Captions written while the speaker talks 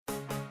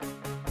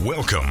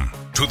Welcome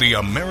to the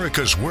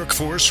America's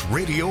Workforce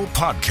Radio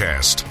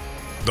Podcast,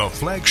 the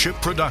flagship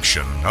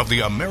production of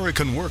the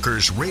American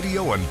Workers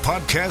Radio and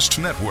Podcast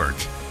Network,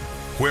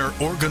 where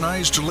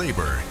organized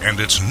labor and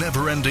its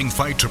never-ending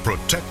fight to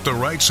protect the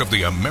rights of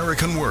the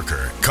American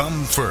worker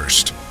come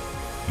first.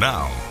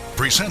 Now,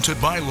 presented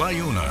by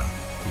LIUNA,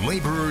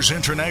 Laborers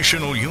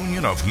International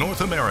Union of North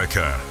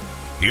America.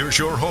 Here's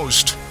your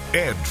host,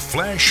 Ed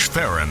Flash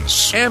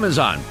Ferens.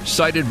 Amazon,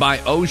 cited by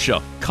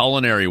OSHA,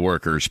 culinary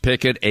workers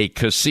picket a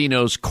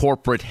casino's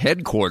corporate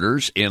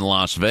headquarters in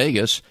Las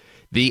Vegas.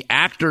 The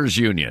Actors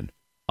Union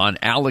on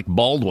Alec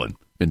Baldwin.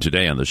 And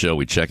today on the show,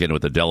 we check in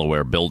with the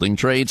Delaware Building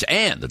Trades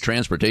and the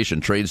Transportation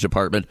Trades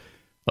Department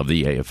of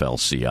the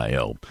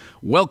AFL-CIO.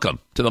 Welcome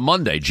to the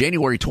Monday,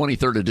 January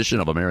 23rd edition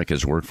of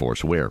America's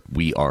Workforce, where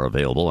we are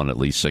available on at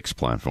least 6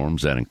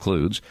 platforms. That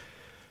includes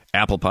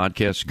Apple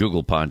Podcasts,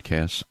 Google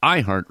Podcasts,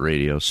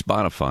 iHeartRadio,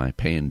 Spotify,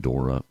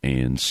 Pandora,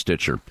 and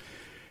Stitcher.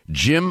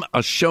 Jim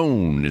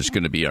Ashone is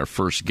going to be our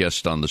first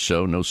guest on the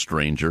show. No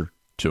stranger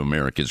to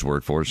America's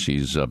Workforce.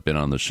 He's been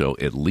on the show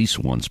at least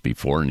once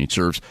before, and he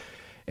serves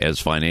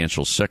as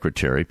financial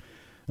secretary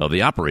of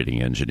the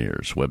Operating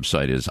Engineers.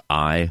 Website is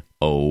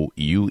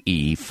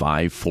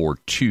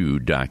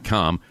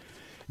IOUE542.com.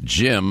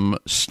 Jim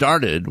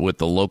started with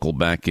the local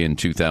back in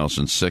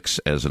 2006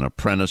 as an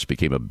apprentice,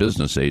 became a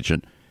business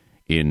agent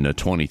in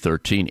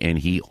 2013, and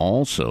he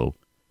also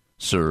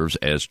serves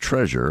as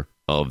treasurer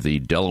of the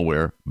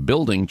Delaware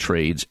Building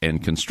Trades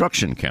and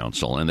Construction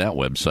Council, and that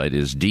website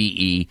is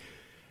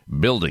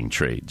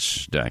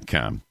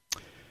DEBuildingtrades.com.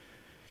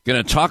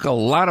 Going to talk a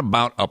lot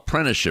about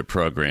apprenticeship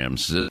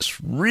programs.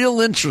 It's real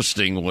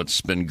interesting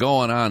what's been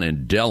going on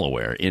in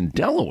Delaware. In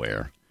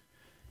Delaware,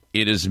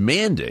 it is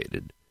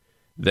mandated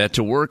that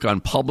to work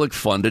on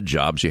public-funded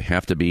jobs, you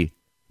have to be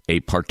a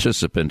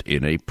participant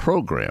in a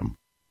program,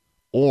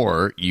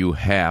 or you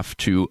have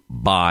to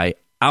buy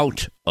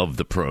out of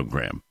the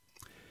program.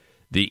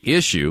 The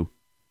issue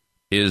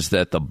is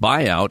that the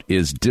buyout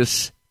is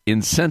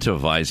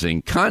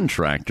disincentivizing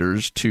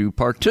contractors to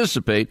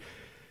participate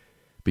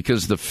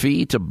because the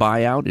fee to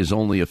buy out is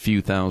only a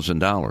few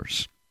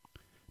 $1,000s.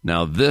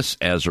 Now, this,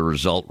 as a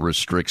result,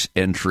 restricts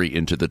entry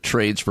into the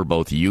trades for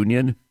both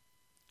union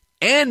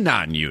and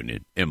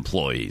non-union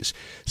employees.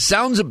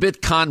 Sounds a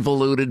bit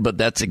convoluted, but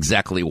that's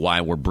exactly why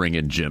we're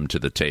bringing Jim to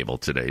the table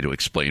today to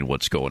explain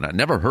what's going on.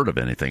 Never heard of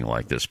anything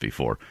like this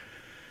before,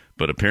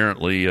 but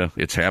apparently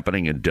it's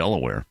happening in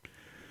Delaware.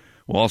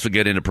 We'll also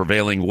get into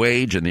prevailing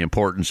wage and the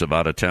importance of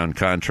out-of-town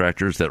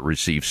contractors that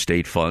receive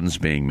state funds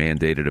being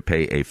mandated to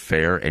pay a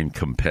fair and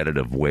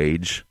competitive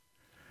wage.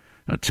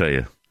 I'll tell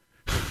you,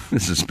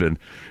 this has been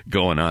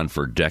going on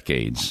for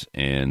decades,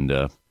 and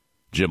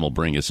Jim will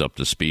bring us up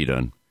to speed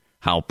on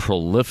how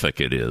prolific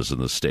it is in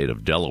the state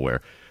of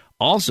Delaware.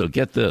 Also,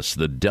 get this,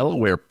 the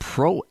Delaware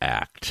PRO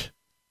Act.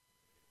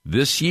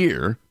 This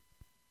year,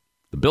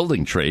 the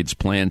building trades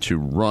plan to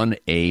run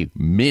a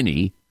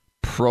mini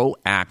PRO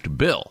Act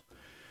bill.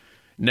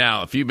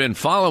 Now, if you've been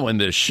following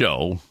this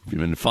show, if you've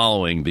been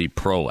following the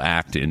PRO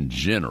Act in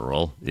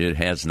general, it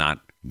has not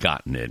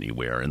gotten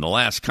anywhere. In the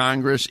last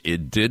Congress,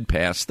 it did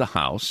pass the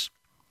House,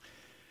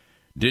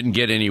 didn't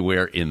get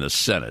anywhere in the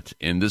Senate,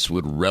 and this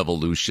would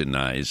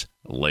revolutionize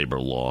labor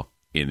law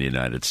in the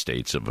United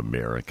States of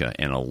America.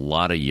 And a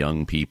lot of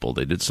young people,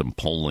 they did some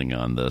polling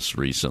on this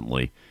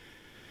recently,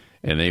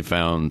 and they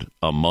found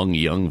among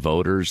young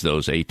voters,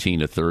 those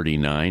 18 to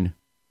 39,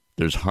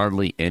 there's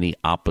hardly any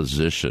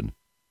opposition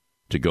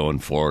to going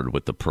forward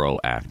with the PRO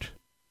Act.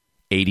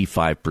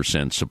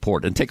 85%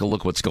 support. And take a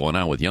look what's going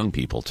on with young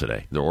people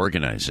today. They're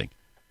organizing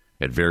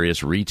at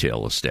various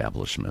retail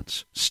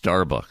establishments,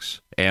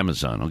 Starbucks,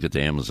 Amazon. I'll get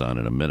to Amazon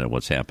in a minute,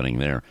 what's happening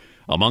there.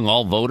 Among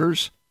all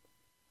voters,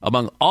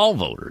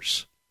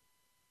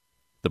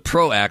 the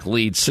PRO Act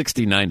leads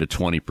 69 to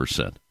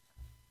 20%.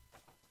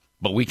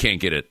 But we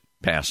can't get it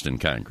passed in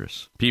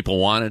Congress. People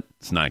want it.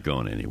 It's not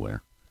going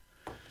anywhere.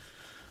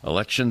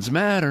 Elections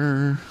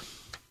matter.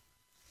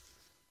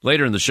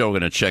 Later in the show, we're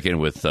going to check in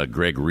with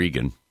Greg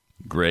Regan.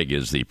 Greg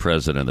is the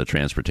president of the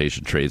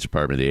Transportation Trades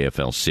Department of the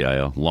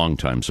AFL-CIO,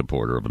 longtime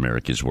supporter of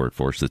America's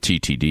Workforce. The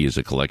TTD is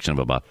a collection of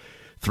about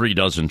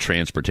 36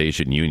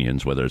 transportation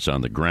unions, whether it's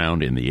on the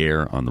ground, in the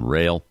air, on the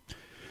rail.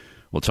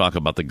 We'll talk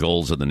about the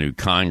goals of the new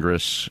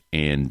Congress.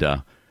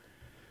 And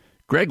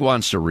Greg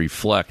wants to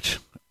reflect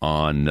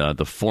on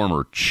the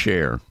former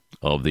chair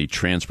of the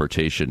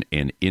Transportation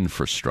and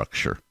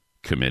Infrastructure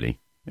Committee,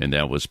 and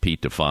that was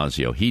Pete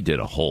DeFazio. He did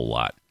a whole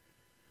lot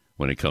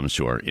when it comes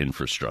to our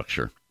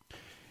infrastructure.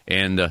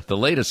 And the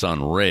latest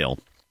on rail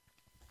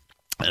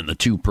and the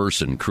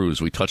two-person crews,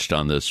 we touched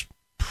on this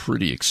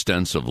pretty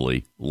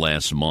extensively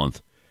last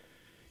month.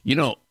 You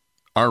know,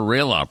 our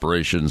rail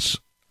operations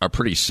are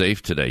pretty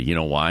safe today. You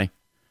know why?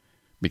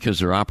 Because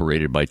they're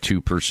operated by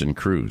two-person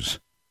crews.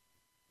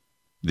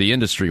 The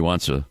industry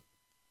wants to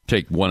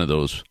take one of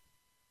those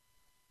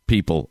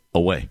people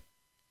away.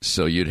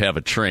 So you'd have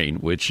a train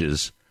which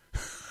is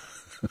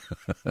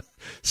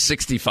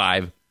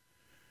 65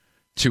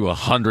 to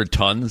 100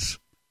 tons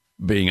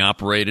being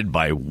operated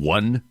by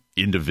one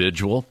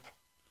individual.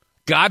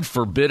 God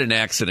forbid an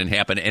accident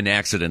happen, and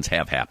accidents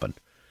have happened,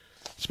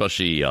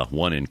 especially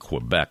one in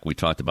Quebec. We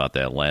talked about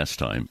that last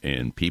time,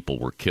 and people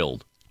were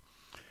killed.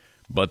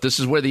 But this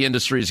is where the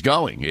industry is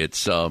going.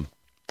 It's the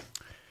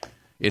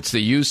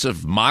use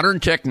of modern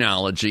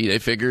technology. They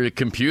figure a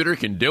computer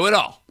can do it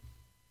all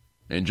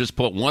and just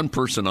put one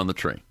person on the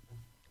train.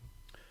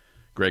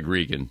 Greg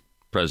Regan,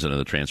 president of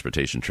the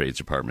Transportation Trades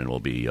Department, will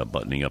be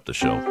buttoning up the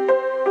show.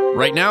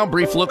 Right now,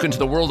 brief look into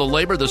the world of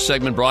labor. This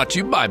segment brought to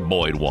you by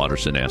Boyd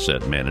Watterson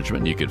Asset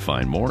Management. You can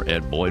find more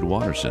at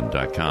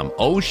BoydWatterson.com.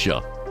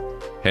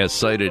 OSHA has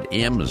cited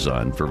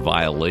Amazon for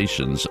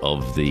violations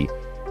of the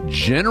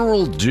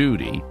general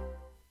duty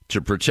to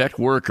protect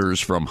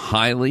workers from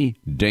highly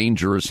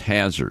dangerous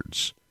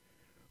hazards,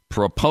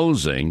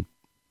 proposing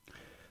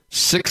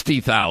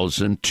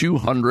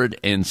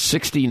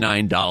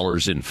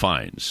 $60,269 in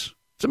fines.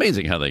 It's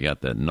amazing how they got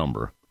that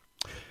number.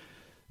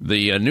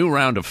 The new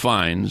round of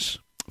fines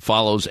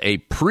follows a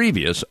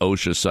previous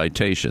OSHA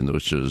citation,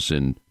 which was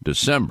in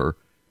December,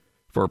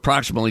 for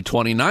approximately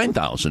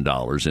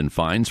 $29,000 in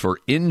fines for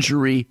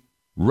injury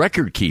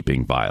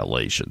record-keeping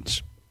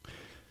violations.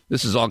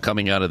 This is all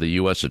coming out of the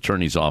U.S.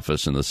 Attorney's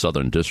Office in the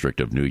Southern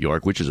District of New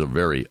York, which is a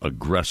very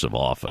aggressive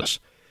office.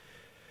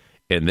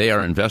 And they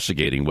are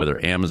investigating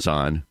whether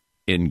Amazon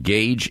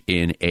engaged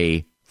in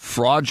a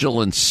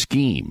fraudulent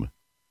scheme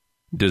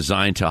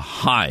designed to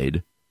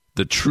hide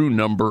the true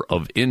number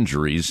of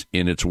injuries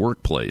in its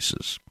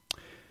workplaces.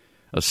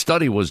 A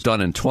study was done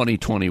in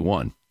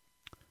 2021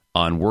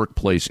 on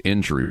workplace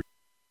injuries,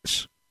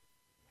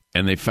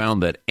 and they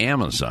found that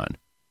Amazon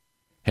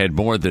had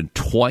more than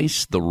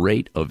twice the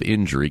rate of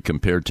injury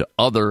compared to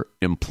other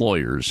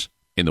employers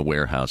in the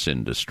warehouse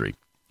industry.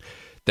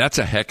 That's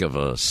a heck of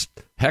a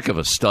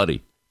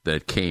study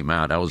that came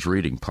out. I was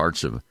reading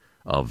parts of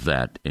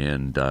that,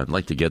 and I'd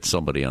like to get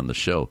somebody on the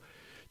show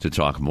to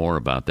talk more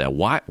about that.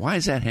 Why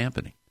is that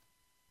happening?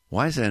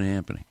 Why is that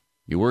happening?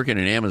 You work in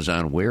an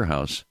Amazon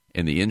warehouse,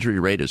 and the injury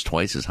rate is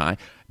twice as high.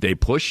 They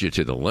push you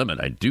to the limit.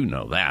 I do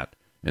know that,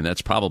 and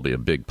that's probably a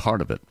big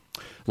part of it.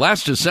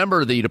 Last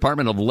December, the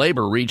Department of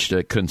Labor reached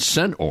a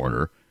consent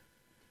order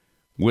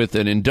with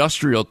an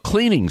industrial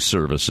cleaning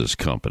services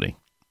company,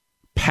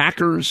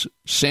 Packers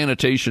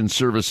Sanitation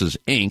Services,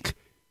 Inc.,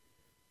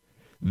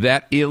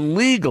 that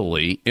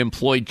illegally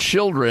employed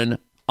children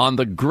on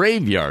the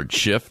graveyard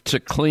shift to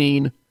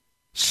clean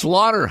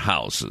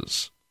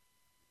slaughterhouses,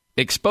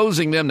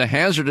 exposing them to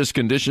hazardous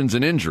conditions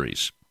and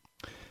injuries.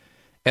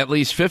 At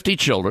least 50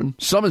 children,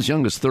 some as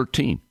young as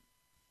 13,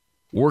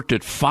 worked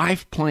at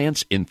 5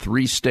 plants in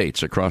 3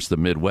 states across the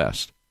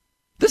Midwest.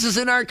 This is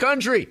in our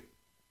country.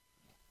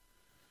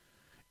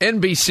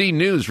 NBC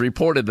News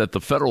reported that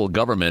the federal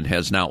government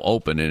has now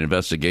opened an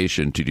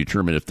investigation to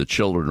determine if the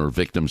children are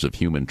victims of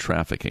human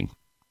trafficking.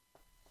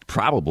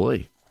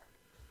 Probably.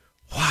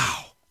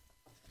 Wow.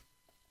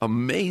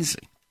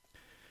 Amazing.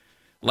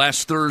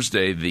 Last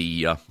Thursday,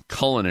 the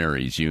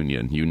Culinaries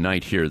Union,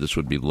 Unite Here, this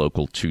would be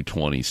Local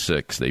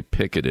 226, they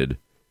picketed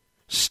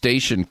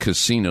Station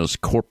Casino's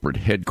corporate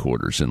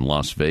headquarters in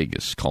Las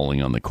Vegas,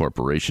 calling on the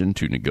corporation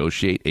to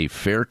negotiate a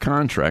fair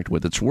contract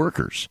with its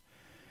workers.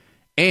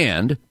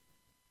 And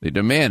they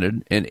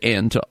demanded an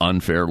end to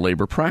unfair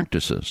labor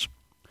practices.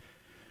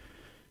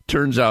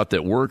 Turns out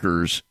that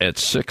workers at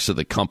 6 of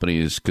the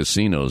company's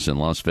casinos in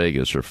Las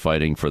Vegas are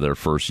fighting for their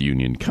first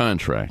union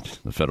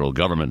contract. The federal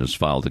government has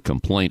filed a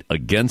complaint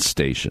against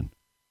Station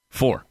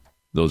for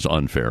those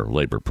unfair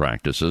labor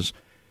practices.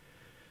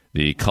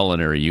 The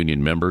culinary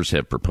union members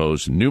have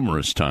proposed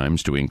numerous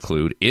times to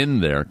include in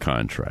their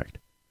contract.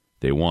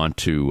 They want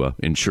to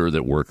ensure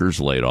that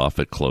workers laid off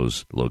at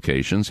closed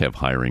locations have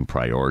hiring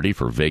priority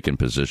for vacant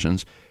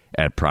positions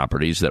at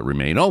properties that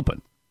remain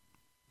open.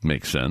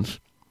 Makes sense.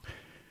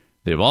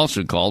 They've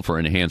also called for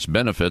enhanced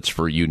benefits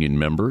for union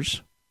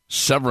members,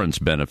 severance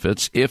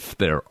benefits if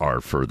there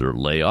are further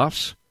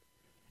layoffs,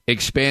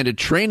 expanded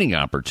training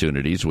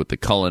opportunities with the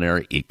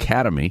Culinary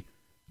Academy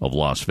of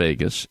Las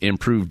Vegas,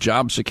 improved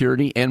job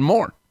security, and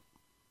more.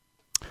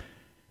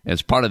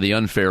 As part of the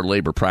unfair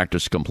labor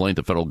practice complaint,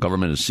 the federal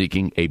government is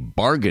seeking a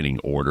bargaining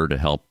order to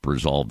help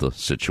resolve the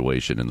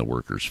situation in the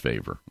workers'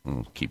 favor.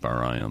 We'll keep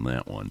our eye on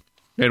that one.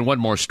 And one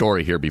more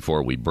story here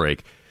before we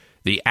break.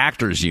 The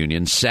Actors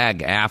Union,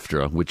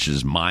 SAG-AFTRA, which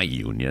is my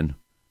union.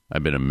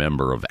 I've been a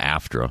member of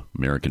AFTRA,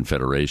 American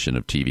Federation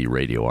of TV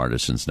Radio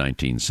Artists, since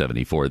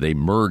 1974. They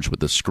merged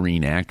with the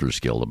Screen Actors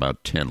Guild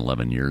about 10,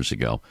 11 years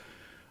ago.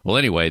 Well,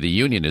 anyway, the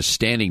union is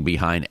standing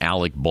behind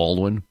Alec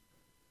Baldwin,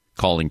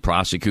 calling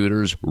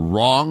prosecutors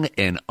wrong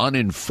and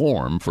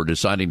uninformed for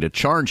deciding to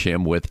charge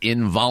him with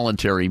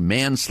involuntary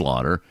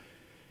manslaughter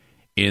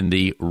in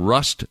the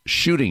Rust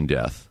shooting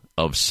death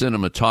of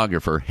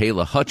cinematographer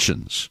Halyna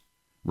Hutchins.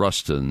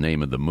 Rust, the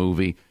name of the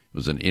movie. It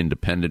was an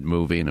independent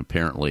movie, and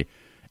apparently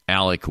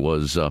Alec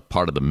was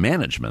part of the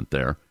management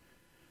there.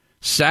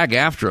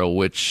 SAG-AFTRA,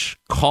 which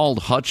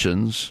called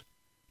Hutchins'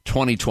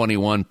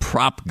 2021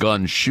 prop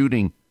gun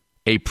shooting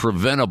a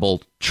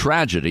preventable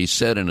tragedy,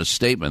 said in a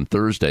statement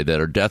Thursday that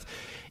her death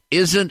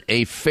isn't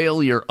a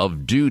failure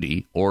of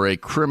duty or a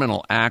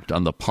criminal act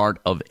on the part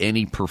of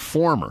any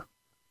performer.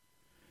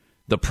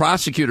 The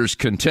prosecutor's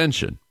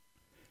contention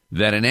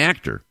that an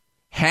actor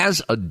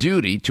has a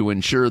duty to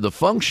ensure the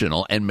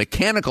functional and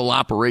mechanical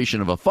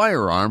operation of a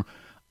firearm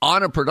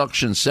on a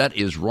production set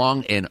is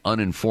wrong and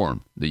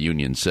uninformed, the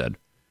union said.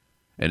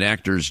 An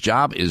actor's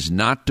job is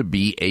not to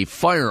be a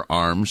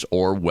firearms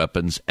or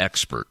weapons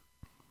expert.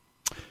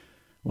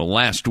 Well,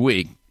 last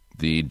week,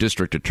 the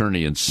district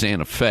attorney in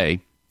Santa Fe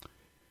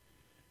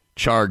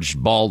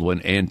charged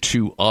Baldwin and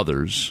 2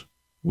 others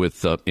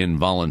with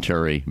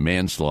involuntary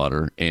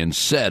manslaughter and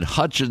said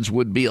Hutchins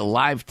would be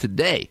alive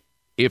today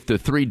if the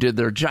 3 did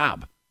their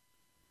job.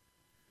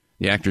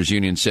 The Actors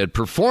Union said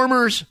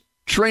performers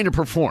train to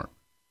perform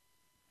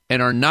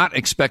and are not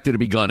expected to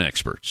be gun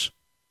experts.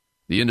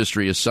 The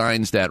industry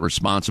assigns that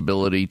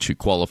responsibility to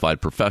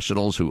qualified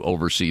professionals who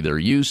oversee their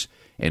use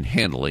and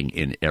handling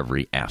in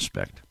every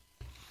aspect.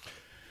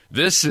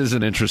 This is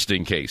an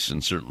interesting case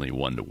and certainly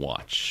one to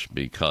watch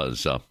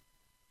because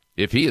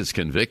if he is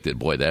convicted,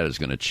 boy, that is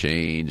going to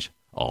change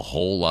a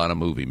whole lot of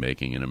movie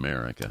making in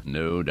America.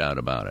 No doubt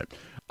about it.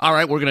 All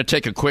right, we're going to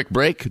take a quick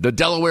break. The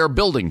Delaware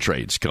building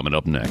trades coming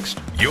up next.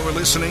 You're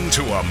listening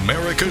to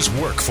America's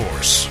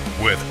Workforce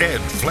with Ed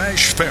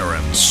Flash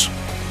Ferens.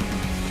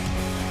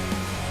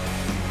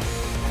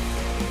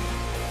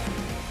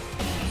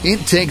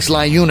 It takes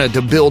LiUNA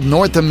to build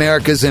North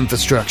America's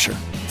infrastructure.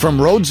 From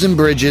roads and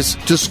bridges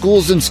to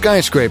schools and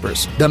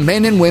skyscrapers, the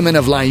men and women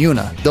of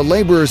LiUNA, the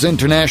Laborers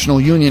International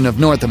Union of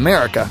North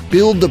America,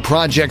 build the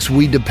projects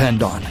we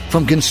depend on.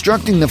 From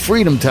constructing the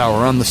Freedom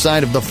Tower on the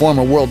site of the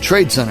former World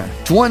Trade Center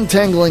to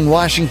untangling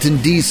Washington,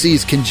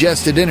 D.C.'s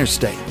congested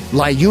interstate,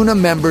 LiUNA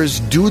members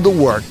do the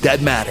work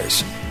that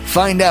matters.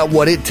 Find out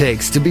what it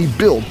takes to be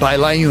built by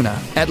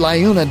LiUNA at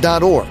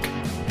liuna.org.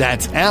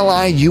 That's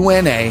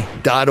liuna.org.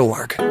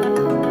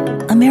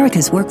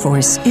 America's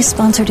Workforce is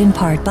sponsored in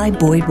part by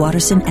Boyd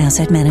Watterson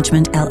Asset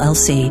Management,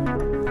 LLC.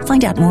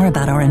 Find out more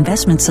about our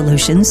investment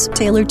solutions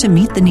tailored to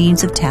meet the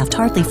needs of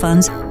Taft-Hartley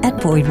funds at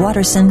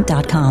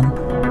boydwatterson.com.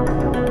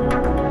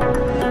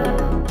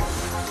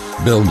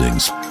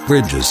 Buildings,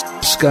 bridges,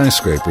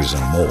 skyscrapers,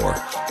 and more.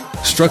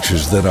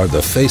 Structures that are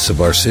the face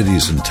of our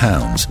cities and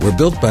towns were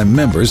built by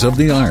members of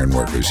the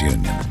Ironworkers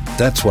Union.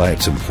 That's why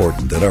it's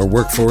important that our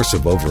workforce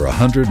of over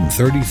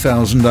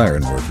 130,000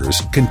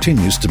 ironworkers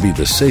continues to be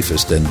the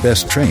safest and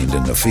best trained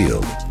in the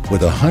field.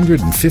 With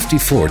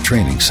 154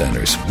 training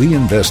centers, we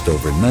invest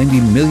over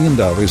 $90 million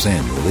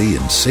annually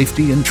in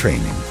safety and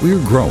training.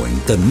 We're growing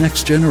the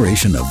next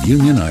generation of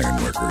union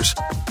ironworkers.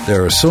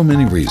 There are so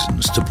many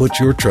reasons to put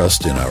your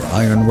trust in our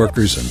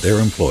ironworkers and their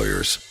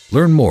employers.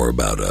 Learn more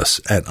about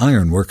us at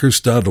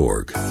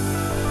ironworkers.org.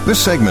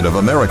 This segment of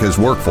America's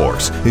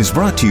Workforce is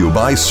brought to you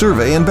by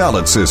Survey and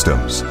Ballot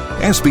Systems.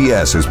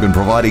 SBS has been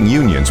providing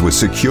unions with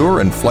secure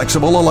and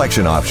flexible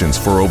election options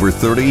for over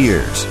 30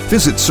 years.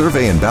 Visit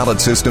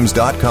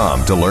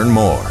surveyandballotsystems.com to learn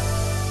more.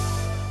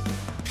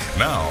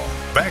 Now,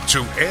 back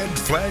to Ed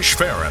Flash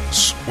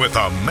Ferens with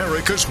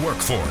America's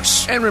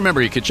Workforce. And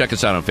remember, you can check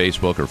us out on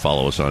Facebook or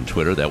follow us on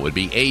Twitter. That would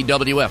be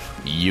AWF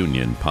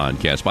Union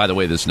Podcast. By the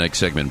way, this next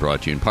segment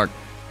brought to you in part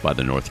by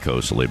the North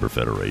Coast Labor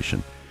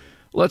Federation.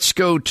 Let's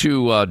go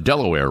to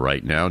Delaware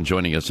right now.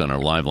 Joining us on our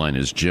live line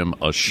is Jim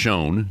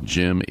Ashone.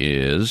 Jim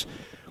is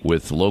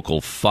with Local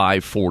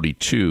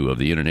 542 of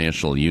the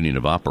International Union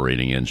of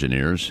Operating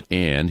Engineers,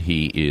 and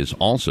he is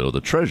also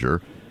the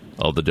treasurer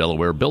of the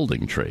Delaware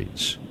Building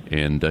Trades.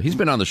 And he's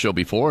been on the show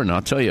before, and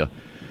I'll tell you,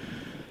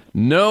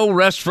 no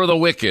rest for the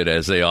wicked,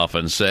 as they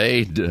often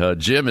say.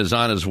 Jim is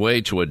on his way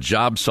to a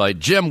job site.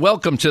 Jim,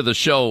 welcome to the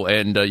show.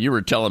 And you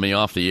were telling me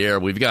off the air,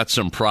 we've got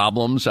some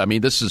problems. I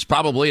mean, this is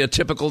probably a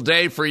typical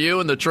day for you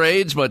in the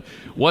trades, but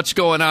what's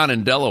going on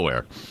in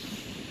Delaware?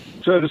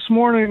 So this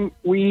morning,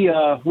 we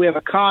have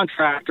a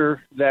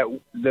contractor that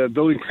the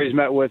building trades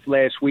met with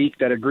last week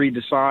that agreed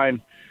to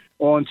sign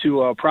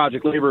onto a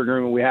project labor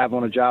agreement we have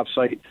on a job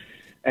site.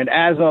 And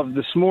as of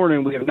this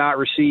morning, we have not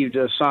received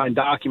a signed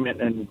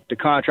document, and the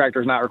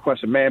contractor has not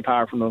requested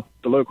manpower from the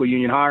local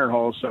union hiring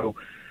hall. So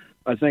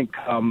I think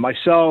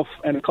myself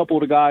and a couple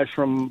of the guys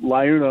from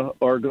LiUNA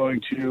are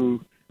going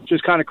to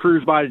just kind of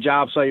cruise by the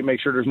job site,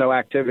 make sure there's no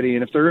activity.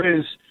 And if there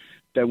is,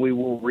 then we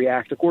will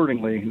react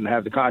accordingly and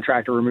have the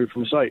contractor removed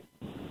from the site.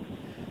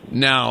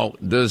 Now,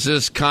 does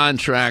this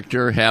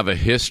contractor have a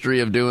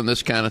history of doing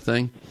this kind of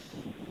thing?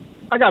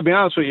 I got to be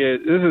honest with you,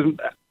 this is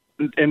 –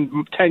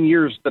 in 10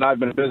 years that I've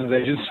been a business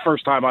agent, it's the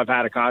first time I've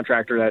had a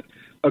contractor that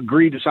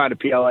agreed to sign a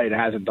PLA that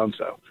hasn't done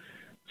so.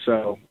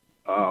 So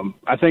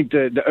I think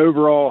the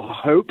overall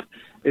hope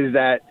is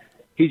that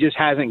he just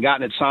hasn't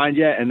gotten it signed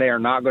yet, and they are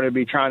not going to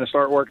be trying to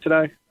start work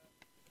today.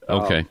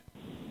 Okay.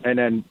 And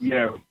then,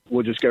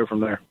 we'll just go from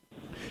there.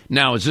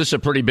 Now, is this a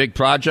pretty big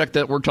project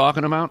that we're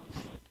talking about?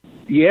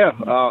 Yeah,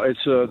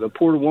 it's the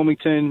Port of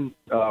Wilmington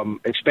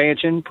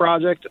expansion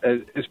project.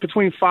 It's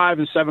between $500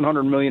 and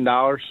 $700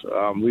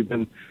 million. We've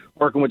been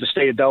working with the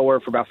state of Delaware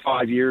for about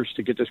 5 years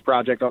to get this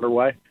project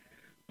underway.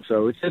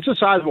 So it's a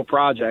sizable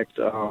project.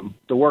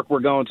 The work we're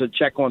going to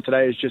check on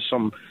today is just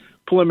some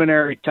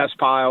preliminary test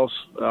piles,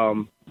 a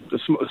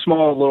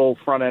small little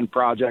front end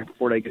project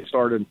before they get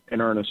started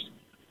in earnest.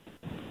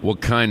 What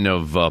kind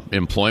of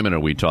employment are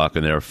we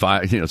talking there?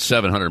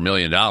 $700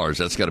 million.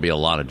 That's got to be a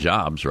lot of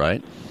jobs,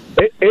 right?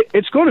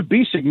 It's going to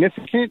be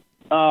significant.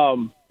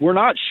 We're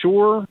not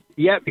sure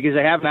yet because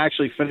they haven't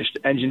actually finished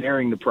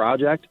engineering the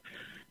project.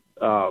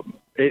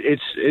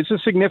 It's a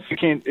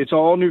significant. It's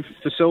all new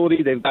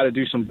facility. They've got to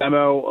do some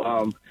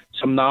demo,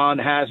 some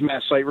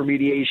non-hazmat site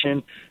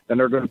remediation. Then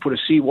they're going to put a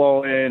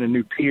seawall in, a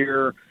new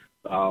pier.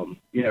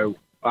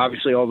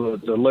 Obviously all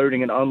the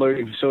loading and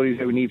unloading facilities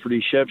that we need for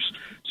these ships.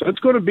 So it's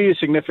going to be a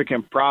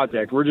significant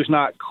project. We're just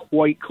not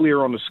quite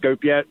clear on the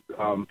scope yet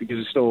because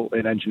it's still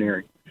in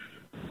engineering.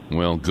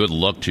 Well, good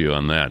luck to you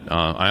on that.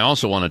 I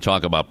also want to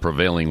talk about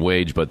prevailing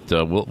wage, but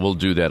we'll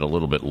do that a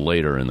little bit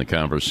later in the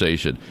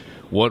conversation.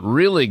 What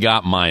really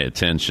got my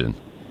attention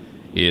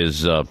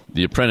is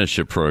the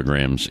apprenticeship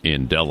programs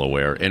in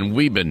Delaware, and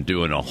we've been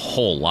doing a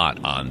whole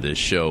lot on this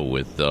show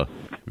with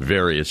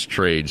various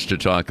trades to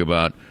talk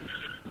about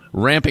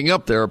ramping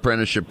up their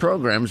apprenticeship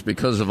programs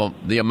because of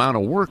the amount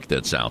of work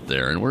that's out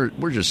there. And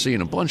we're just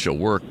seeing a bunch of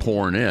work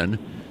pouring in.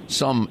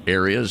 Some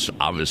areas,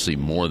 obviously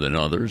more than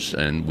others,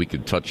 and we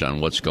could touch on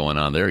what's going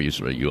on there.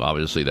 You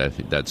obviously, that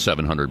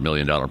 $700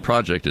 million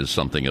project is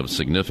something of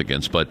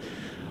significance. But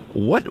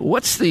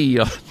what's the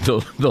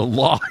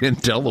law in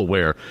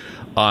Delaware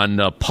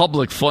on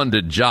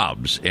public-funded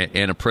jobs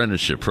and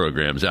apprenticeship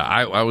programs?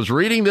 I was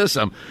reading this.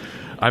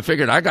 I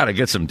figured I got to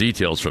get some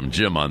details from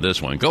Jim on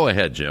this one. Go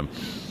ahead, Jim.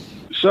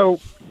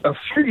 So a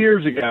few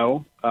years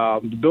ago,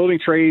 the building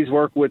trades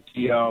worked with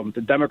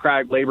the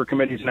Democratic labor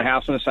committees in the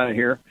House and the Senate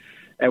here,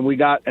 and we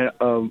got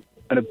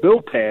a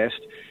bill passed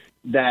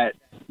that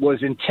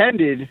was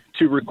intended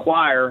to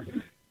require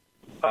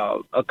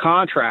a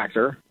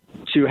contractor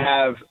to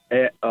have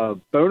a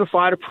bona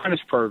fide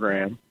apprentice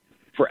program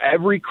for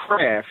every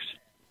craft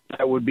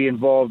that would be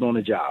involved on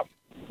the job.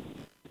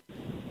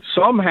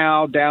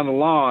 Somehow down the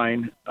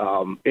line,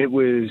 it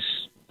was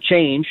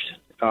changed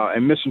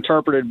and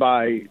misinterpreted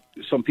by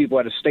some people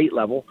at a state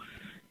level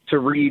to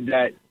read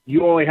that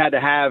you only had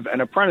to have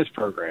an apprentice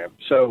program.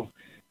 So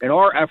in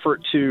our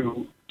effort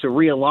to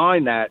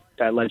realign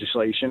that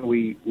legislation,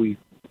 we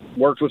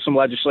worked with some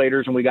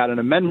legislators and we got an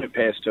amendment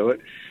passed to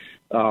it.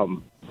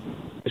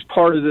 As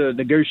part of the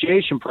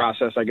negotiation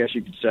process, I guess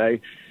you could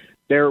say,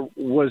 there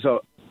was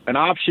an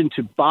option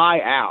to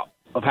buy out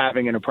of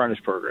having an apprentice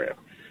program.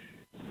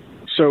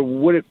 So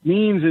what it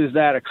means is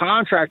that a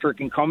contractor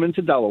can come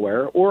into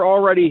Delaware or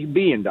already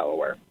be in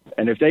Delaware.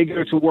 And if they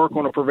go to work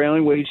on a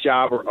prevailing wage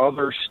job or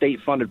other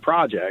state-funded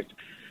project,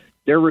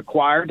 they're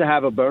required to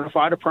have a bona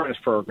fide apprentice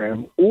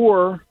program,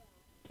 or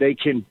they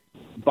can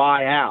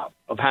buy out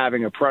of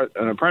having an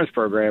apprentice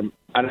program.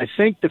 And I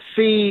think the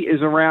fee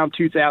is around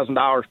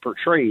 $2,000 per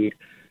trade,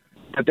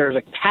 but there's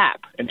a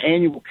cap, an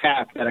annual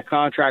cap, that a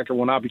contractor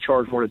will not be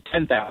charged more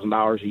than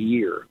 $10,000 a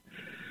year.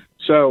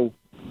 So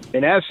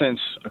in essence,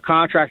 a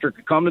contractor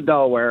could come to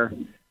Delaware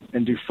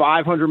and do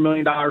 $500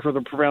 million worth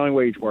of prevailing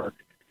wage work,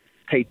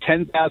 pay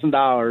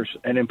 $10,000,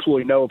 and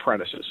employ no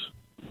apprentices,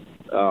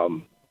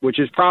 which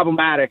is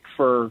problematic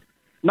for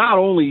not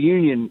only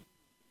union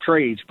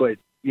trades, but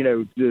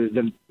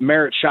the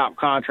merit shop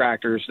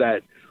contractors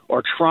that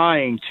are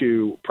trying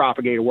to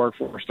propagate a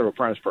workforce through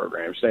apprentice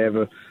programs. They have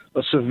a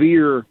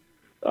severe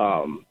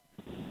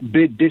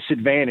bid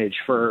disadvantage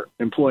for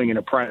employing an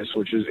apprentice,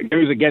 which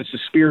goes against the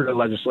spirit of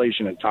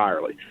legislation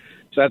entirely.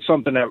 So that's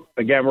something that,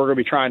 again, we're going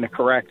to be trying to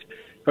correct.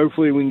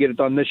 Hopefully we can get it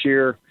done this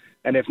year.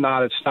 And if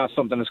not, it's not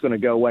something that's going to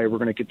go away. We're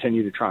going to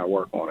continue to try and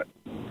work on it.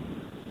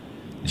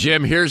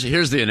 Jim, here's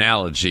the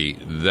analogy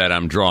that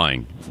I'm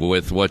drawing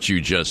with what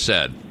you just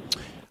said.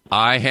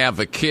 I have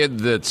a kid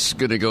that's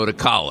going to go to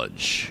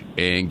college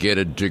and get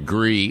a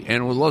degree,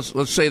 and let's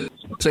say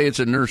it's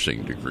a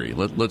nursing degree.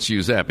 Let's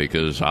use that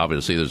because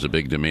obviously there's a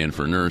big demand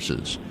for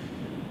nurses.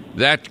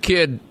 That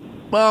kid,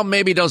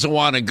 maybe doesn't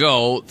want to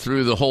go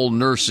through the whole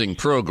nursing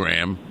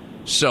program,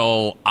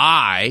 so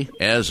I,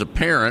 as a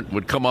parent,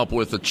 would come up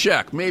with a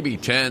check, maybe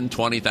 $10,000,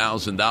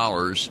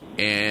 $20,000,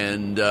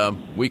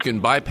 and we can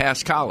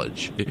bypass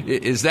college.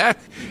 Is that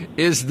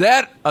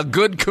a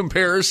good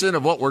comparison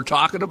of what we're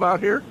talking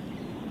about here?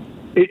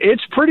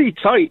 It's pretty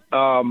tight.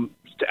 I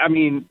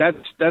mean,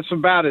 that's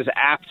about as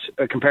apt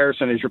a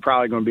comparison as you're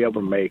probably going to be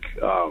able to make.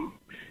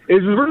 It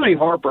was really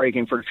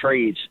heartbreaking for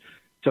trades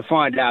to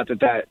find out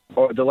that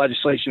the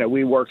legislation that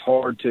we worked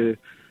hard to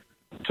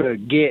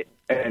get,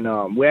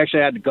 and we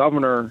actually had the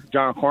governor,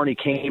 John Carney,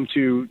 came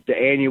to the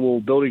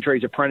annual Building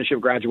Trades Apprenticeship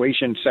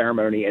graduation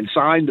ceremony and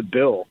signed the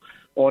bill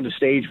on the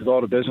stage with all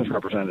the business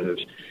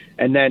representatives,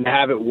 and then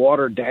have it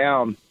watered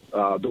down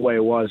the way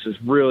it was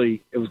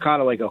it was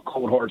kind of like a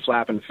cold hard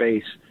slap in the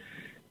face.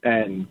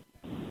 And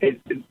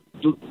it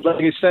like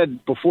I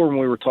said before when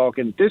we were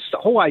talking, the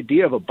whole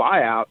idea of a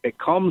buyout, it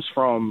comes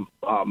from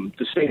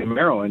the state of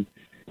Maryland,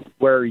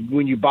 where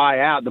when you buy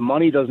out, the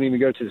money doesn't even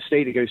go to the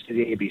state, it goes to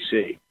the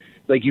ABC.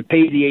 Like you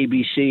pay the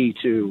ABC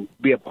to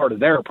be a part of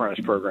their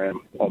apprentice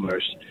program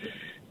almost.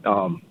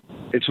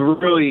 It's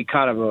really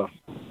kind of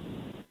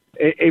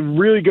it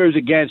really goes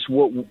against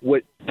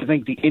what I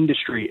think the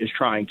industry is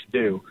trying to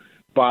do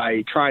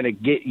by trying to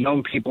get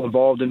young people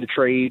involved in the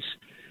trades,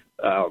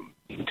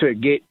 to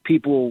get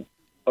people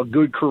a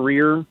good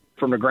career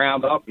from the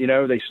ground up.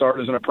 They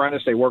start as an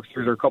apprentice, they work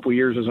through their couple of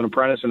years as an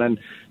apprentice, and then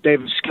they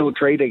have a skilled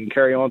trade they can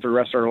carry on through the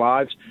rest of their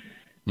lives.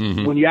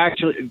 Mm-hmm. When you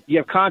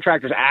have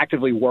contractors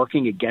actively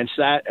working against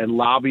that and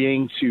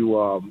lobbying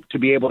to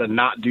be able to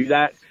not do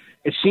that,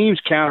 it seems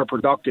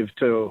counterproductive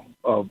to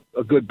a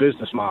good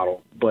business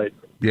model. But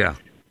yeah,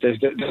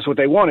 that's what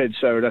they wanted,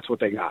 so that's what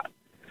they got.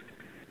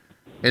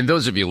 And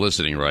those of you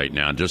listening right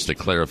now, just to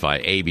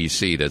clarify,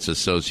 ABC, that's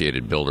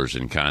Associated Builders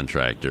and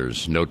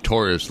Contractors,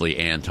 notoriously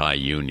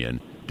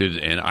anti-union.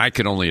 And I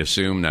can only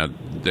assume that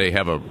they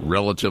have a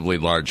relatively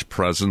large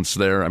presence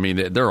there. I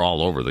mean, they're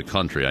all over the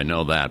country. I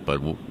know that. But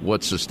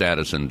what's the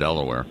status in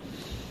Delaware?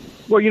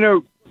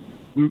 Well,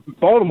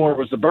 Baltimore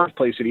was the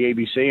birthplace of the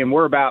ABC, and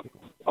we're about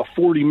a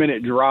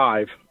 40-minute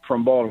drive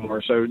from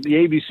Baltimore. So the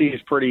ABC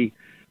is pretty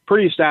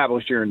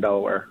established here in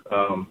Delaware.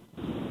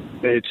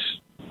 They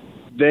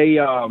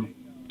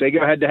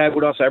go head-to-head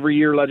with us every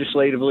year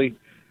legislatively.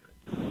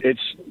 It's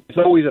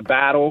always a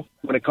battle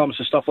when it comes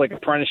to stuff like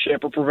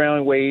apprenticeship or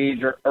prevailing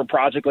wage or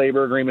project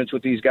labor agreements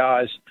with these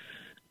guys.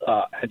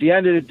 At the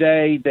end of the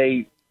day,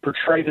 they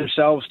portray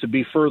themselves to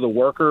be for the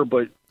worker,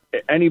 but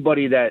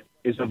anybody that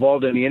is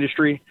involved in the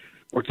industry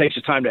or takes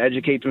the time to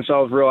educate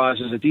themselves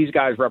realizes that these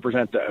guys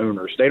represent the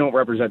owners. They don't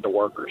represent the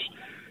workers.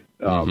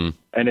 And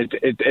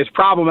it's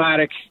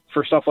problematic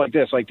for stuff like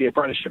this, like the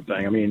apprenticeship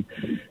thing. I mean,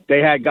 they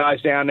had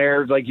guys down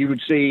there, like you would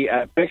see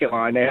at picket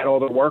line. They had all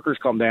the workers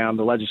come down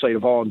to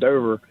Legislative Hall in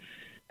Dover,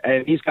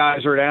 and these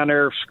guys are down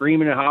there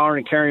screaming and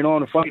hollering and carrying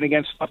on and fighting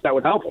against stuff that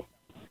would help them.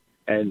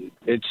 And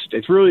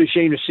it's really a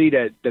shame to see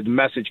that the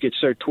message gets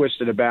so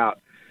twisted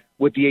about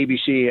what the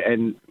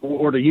ABC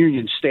or the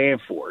union stand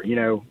for.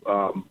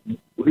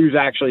 Who's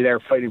actually there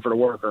fighting for the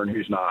worker and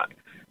who's not.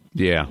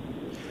 Yeah.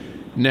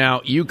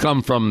 Now, you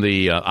come from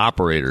the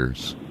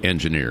operators,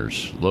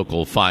 engineers,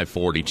 Local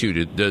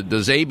 542.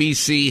 Does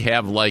ABC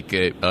have like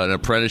an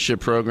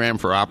apprenticeship program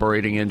for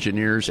operating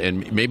engineers?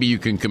 And maybe you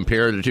can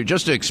compare the two,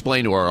 just to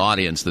explain to our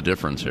audience the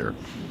difference here.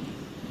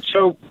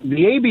 So the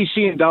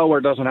ABC in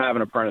Delaware doesn't have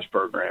an apprentice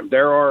program.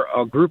 There are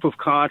a group of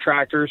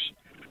contractors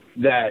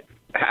that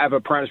have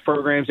apprentice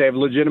programs. They have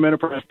legitimate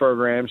apprentice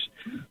programs.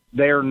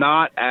 They are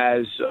not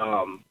as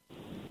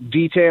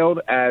detailed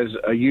as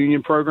a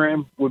union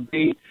program would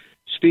be.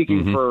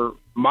 Speaking for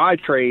my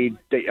trade,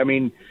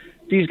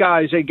 these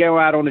guys, they go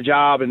out on the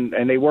job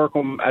and they work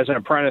them as an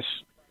apprentice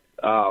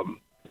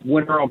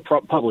when they're on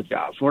public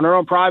jobs. When they're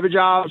on private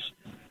jobs,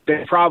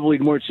 they probably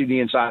won't see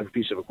the inside of a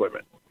piece of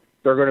equipment.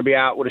 They're going to be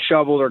out with a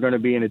shovel. They're going to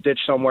be in a ditch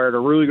somewhere.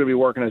 They're really going to be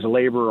working as a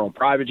laborer on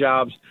private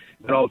jobs.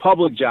 And on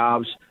public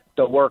jobs,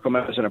 they'll work them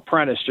as an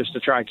apprentice just to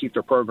try and keep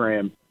their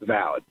program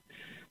valid.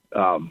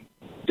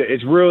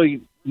 It's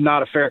really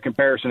not a fair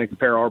comparison to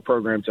compare our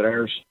program to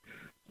theirs.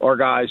 Our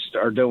guys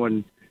are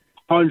doing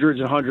hundreds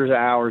and hundreds of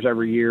hours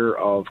every year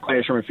of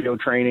classroom and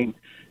field training,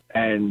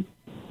 and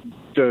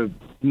the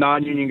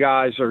non-union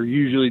guys are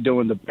usually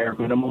doing the bare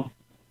minimum.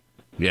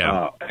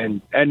 Yeah.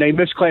 And they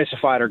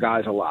misclassify their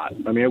guys a lot.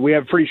 I mean, we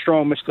have pretty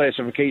strong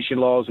misclassification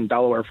laws in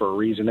Delaware for a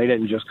reason. They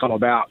didn't just come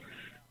about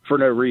for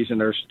no reason.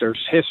 There's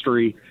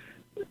history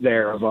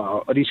there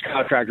of these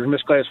contractors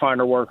misclassifying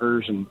their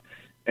workers and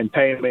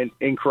paying them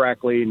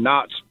incorrectly,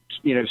 not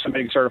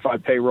submitting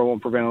certified payroll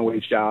and prevailing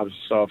wage jobs and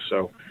stuff.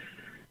 So,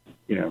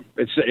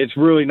 it's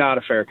really not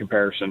a fair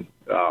comparison.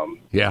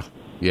 At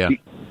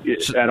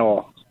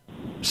all.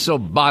 So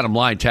bottom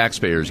line,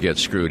 taxpayers get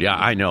screwed. Yeah,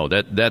 I know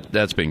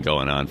that's been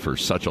going on for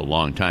such a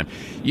long time.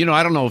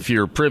 I don't know if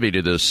you're privy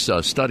to this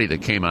study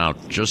that came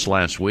out just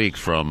last week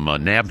from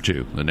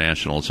NABTU, the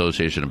National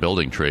Association of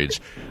Building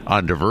Trades,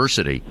 on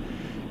diversity.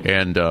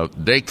 And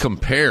they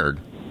compared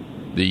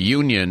the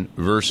union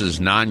versus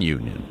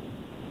non-union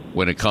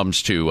when it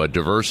comes to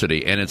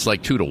diversity, and it's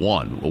like 2 to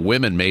 1.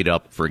 Women made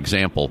up, for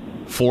example,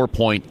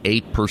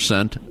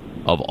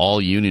 4.8% of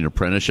all union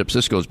apprenticeships.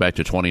 This goes back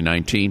to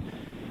 2019.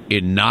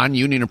 In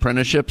non-union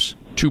apprenticeships,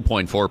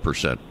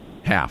 2.4%,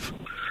 half.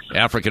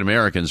 African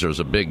Americans,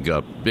 there's a big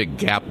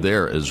gap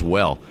there as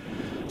well.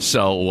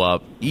 So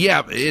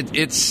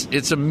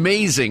it's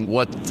amazing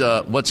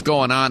what's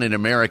going on in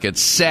America.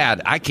 It's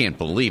sad. I can't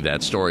believe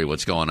that story.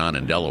 What's going on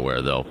in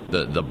Delaware, though,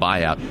 the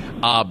buyout.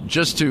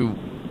 Just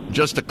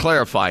to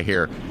clarify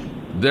here,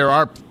 there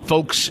are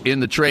folks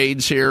in the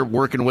trades here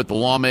working with the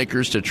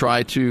lawmakers to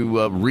try to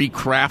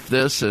recraft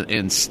this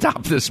and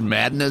stop this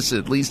madness,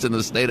 at least in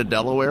the state of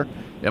Delaware.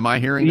 Am I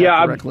hearing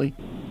that correctly?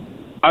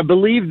 I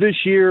believe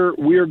this year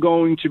we are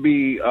going to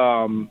be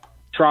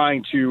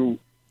trying to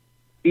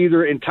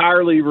either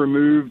entirely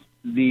remove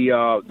the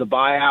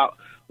buyout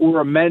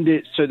or amend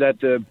it so that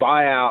the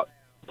buyout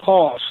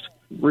cost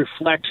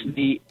reflects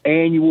the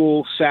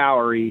annual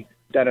salary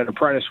that an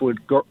apprentice would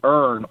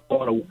earn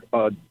on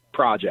a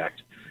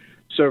project.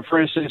 So,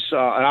 for instance,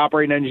 an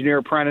operating engineer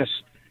apprentice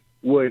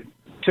would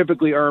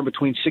typically earn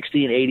between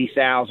 $60,000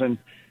 and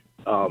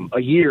 $80,000 a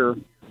year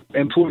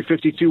employ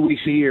 52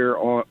 weeks a year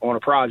on a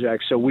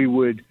project. So we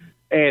would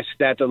ask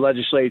that the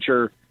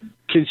legislature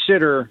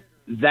consider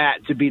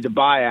that to be the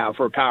buyout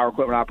for a power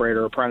equipment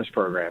operator apprentice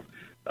program.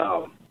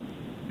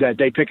 That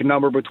they pick a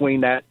number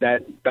between that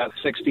about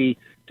 60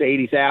 to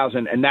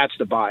 80,000, and that's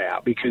the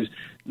buyout, because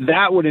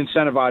that would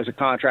incentivize a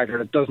contractor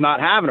that does not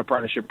have an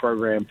apprenticeship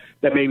program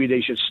that maybe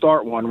they should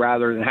start one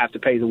rather than have to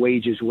pay the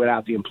wages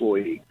without the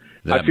employee.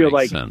 That I feel makes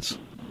like sense.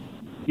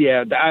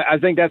 Yeah, I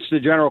think that's the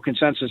general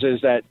consensus,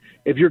 is that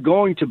if you're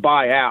going to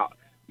buy out,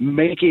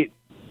 make it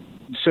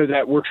so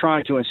that we're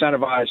trying to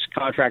incentivize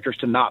contractors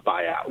to not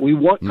buy out. We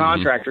want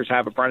contractors to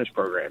have apprentice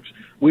programs.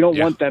 We don't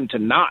want them to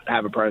not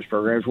have apprentice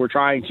programs. We're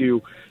trying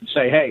to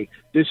say, hey,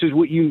 this is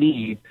what you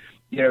need.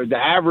 You know, the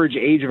average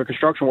age of a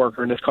construction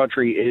worker in this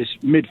country is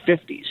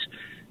mid-50s.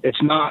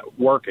 It's not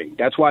working.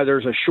 That's why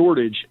there's a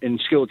shortage in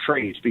skilled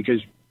trades,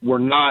 because we're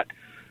not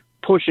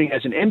pushing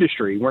as an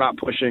industry. We're not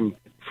pushing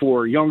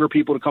for younger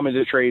people to come into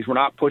the trades. We're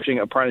not pushing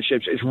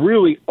apprenticeships. It's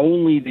really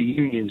only the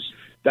unions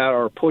that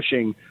are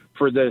pushing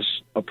for this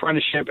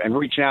apprenticeship and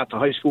reaching out to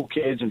high school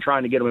kids and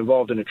trying to get them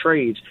involved in the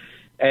trades.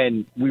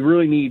 And we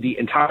really need the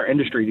entire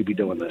industry to be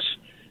doing this.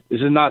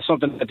 This is not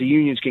something that the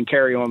unions can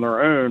carry on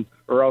their own,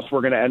 or else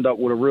we're going to end up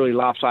with a really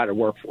lopsided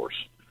workforce.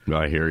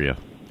 I hear you.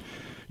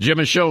 Jim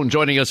Michon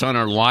joining us on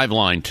our live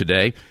line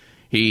today.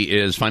 He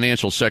is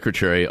Financial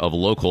Secretary of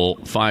Local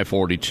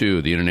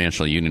 542, the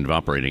International Union of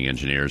Operating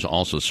Engineers,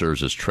 also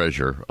serves as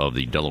Treasurer of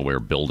the Delaware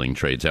Building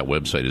Trades. That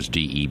website is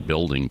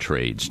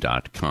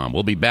debuildingtrades.com.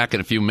 We'll be back in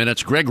a few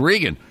minutes. Greg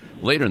Regan,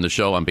 later in the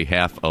show, on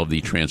behalf of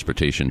the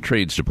Transportation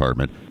Trades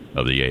Department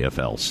of the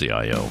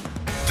AFL-CIO.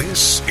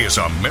 This is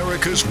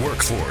America's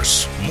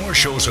Workforce. More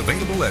shows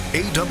available at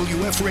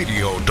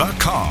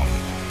awfradio.com.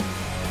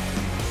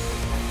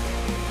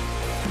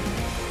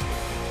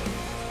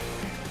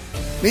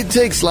 It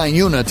takes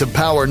LiUNA to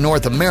power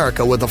North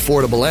America with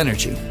affordable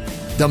energy.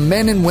 The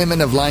men and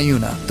women of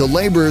LiUNA, the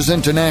Laborers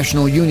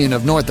International Union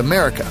of North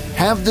America,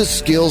 have the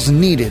skills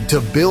needed to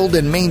build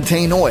and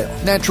maintain oil,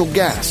 natural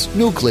gas,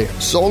 nuclear,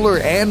 solar,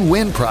 and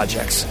wind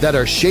projects that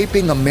are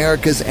shaping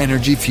America's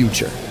energy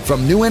future.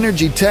 From new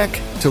energy tech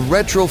to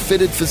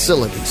retrofitted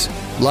facilities,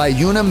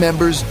 LiUNA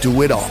members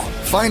do it all.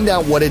 Find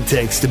out what it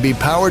takes to be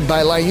powered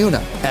by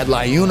LiUNA at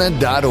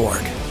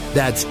liuna.org.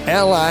 That's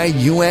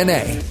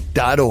LIUNA.org.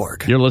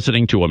 You're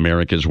listening to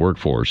America's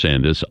Workforce,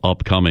 and this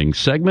upcoming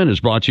segment is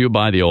brought to you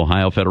by the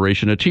Ohio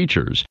Federation of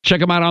Teachers. Check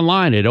them out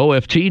online at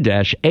oft-aft.org.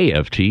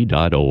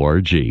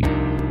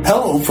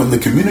 Hello from the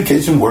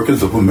Communication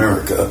Workers of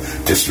America,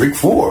 District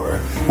 4.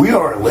 We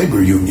are a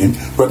labor union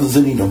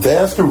representing a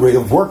vast array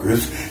of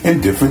workers in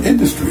different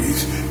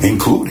industries,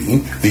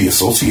 including the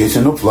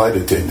Association of Flight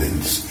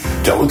Attendants,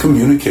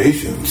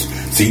 Telecommunications,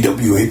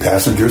 CWA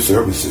Passenger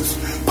Services,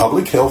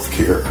 Public Health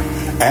Care,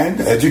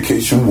 and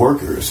Education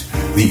Workers,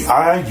 the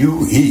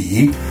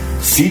IUE,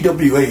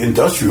 CWA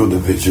Industrial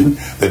Division,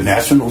 the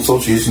National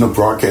Association of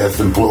Broadcast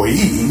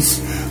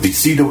Employees, the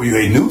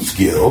CWA News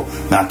Guild,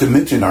 not to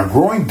mention our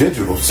growing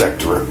digital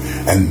sector,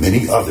 and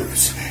many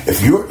others.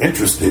 If you're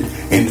interested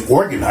in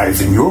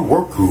organizing your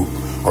work group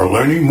or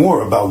learning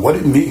more about what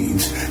it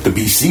means to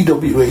be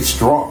CWA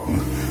strong,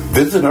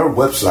 visit our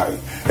website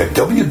at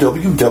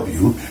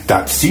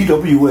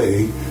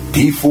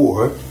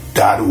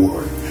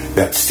www.cwad4.org.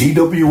 That's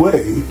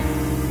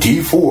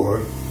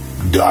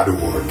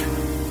cwad4.org.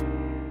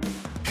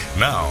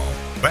 Now,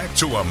 back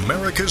to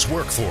America's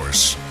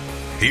Workforce.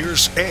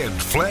 Here's Ed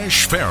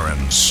Flash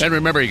Ferens. And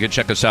remember, you can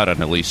check us out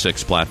on at least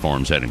 6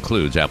 platforms. That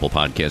includes Apple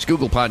Podcasts,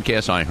 Google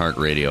Podcasts,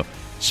 iHeartRadio,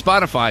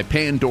 Spotify,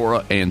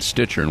 Pandora, and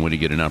Stitcher. And when you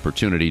get an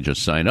opportunity,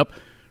 just sign up,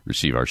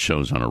 receive our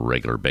shows on a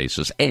regular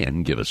basis,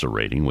 and give us a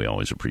rating. We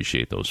always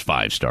appreciate those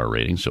 5-star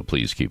ratings, so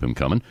please keep them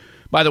coming.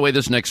 By the way,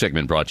 this next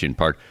segment brought to you in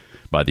part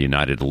by the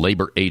United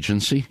Labor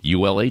Agency,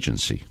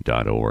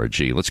 ulagency.org.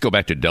 Let's go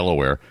back to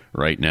Delaware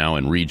right now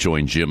and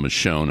rejoin Jim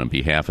Michon on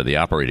behalf of the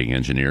operating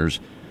engineers,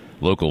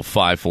 Local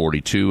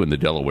 542 and the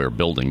Delaware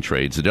Building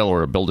Trades. The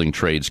Delaware Building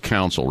Trades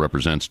Council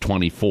represents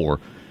 24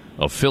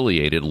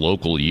 affiliated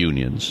local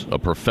unions, a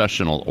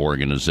professional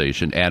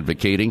organization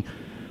advocating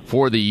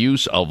for the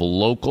use of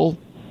local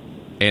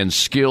and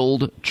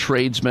skilled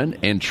tradesmen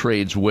and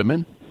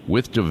tradeswomen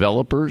with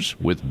developers,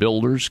 with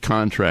builders,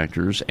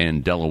 contractors,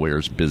 and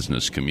Delaware's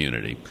business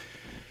community.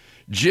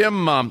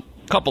 Jim, a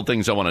couple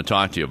things I want to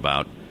talk to you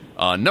about.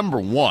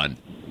 Number one,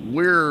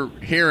 we're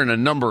hearing a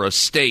number of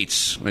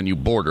states, and you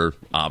border,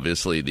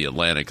 obviously, the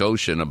Atlantic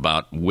Ocean,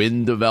 about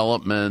wind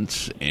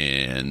development,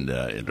 and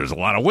there's a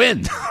lot of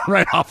wind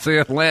right off the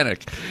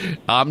Atlantic.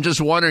 I'm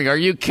just wondering, are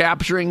you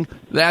capturing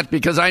that?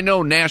 Because I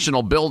know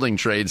National Building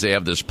Trades, they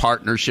have this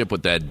partnership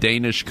with that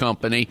Danish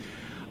company.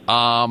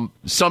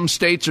 Some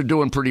states are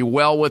doing pretty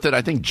well with it.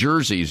 I think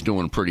Jersey's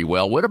doing pretty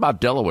well. What about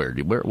Delaware?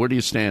 Where do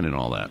you stand in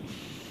all that?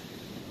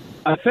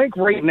 I think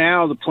right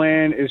now the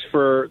plan is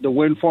for the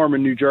wind farm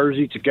in New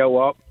Jersey to go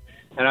up,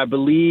 and I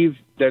believe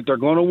that they're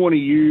going to want to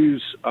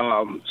use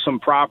some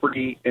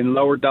property in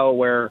lower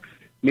Delaware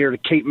near the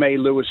Cape May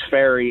Lewis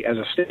Ferry as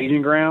a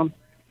staging ground,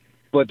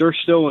 but they're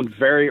still in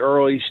very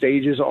early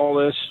stages of all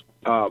this.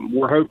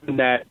 we're hoping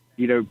that,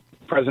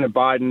 President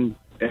Biden,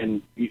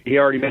 and he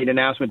already made an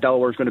announcement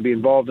Delaware is going to be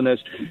involved in this,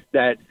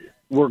 that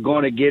we're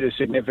going to get a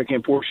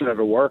significant portion of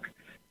the work.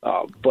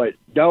 But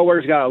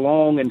Delaware's got a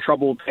long and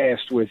troubled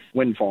past with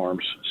wind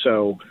farms.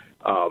 So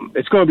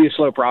it's going to be a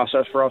slow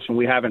process for us, and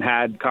we haven't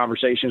had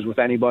conversations with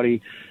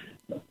anybody.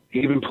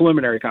 Even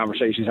preliminary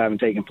conversations haven't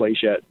taken place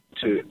yet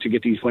to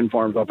get these wind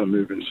farms up and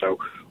moving. So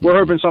we're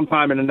hoping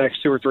sometime in the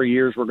next 2 or 3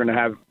 years we're going to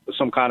have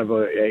some kind of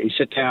a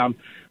sit down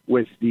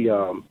with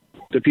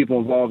the people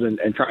involved and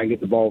try and get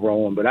the ball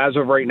rolling. But as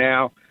of right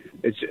now,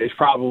 it's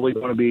probably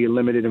going to be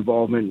limited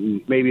involvement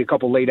and maybe a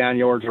couple lay down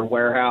yards or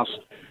warehouse,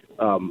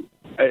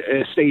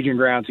 a staging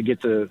ground to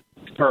get the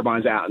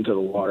turbines out into the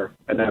water,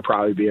 and that'd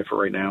probably be it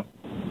for right now.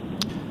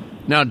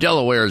 Now,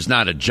 Delaware is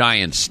not a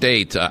giant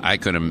state. I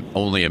can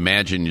only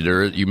imagine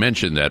you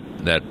mentioned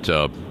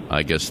that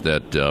I guess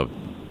that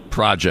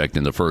project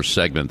in the first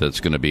segment that's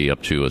going to be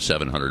up to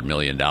 $700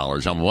 million.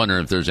 I'm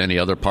wondering if there's any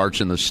other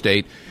parts in the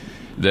state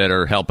that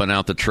are helping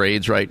out the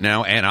trades right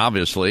now. And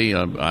obviously,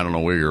 I don't know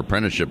where your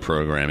apprenticeship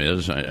program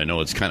is. I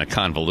know it's kind of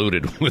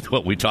convoluted with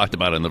what we talked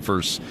about in the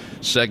first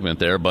segment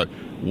there, but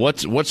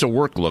what's the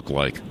work look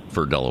like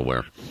for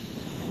Delaware?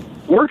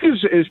 Work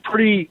is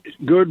pretty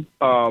good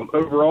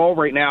overall.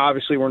 Right now,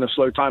 obviously, we're in a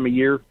slow time of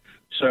year,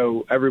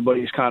 so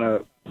everybody's kind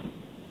of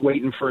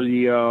waiting for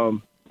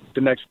the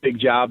next big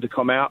job to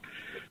come out.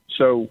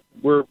 So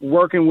we're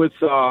working with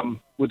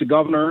the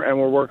governor, and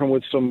we're working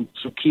with some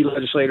key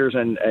legislators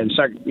and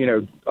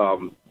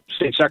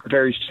state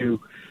secretaries to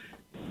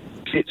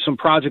get some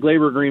project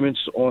labor agreements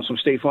on some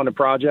state-funded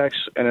projects.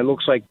 And it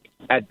looks like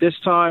at this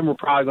time we're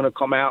probably going to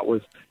come out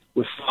with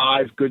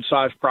 5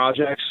 good-sized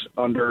projects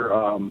under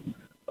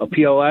a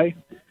PLA,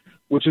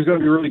 which is going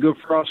to be really good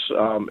for us.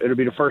 It'll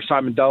be the first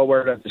time in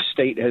Delaware that the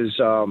state has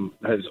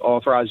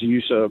authorized the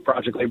use of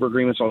project labor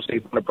agreements on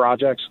state-funded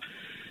projects.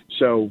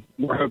 So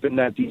we're hoping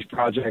that these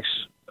projects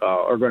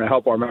are going to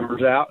help our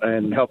members out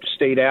and help the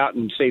state out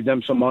and save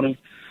them some money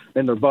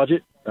in their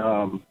budget.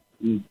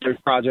 Those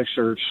projects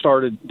they're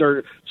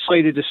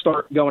slated to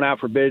start going out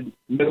for bid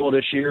middle of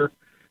this year,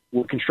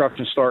 with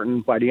construction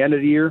starting by the end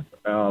of the year.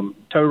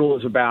 Total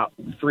is about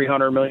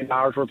 $300 million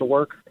worth of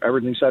work,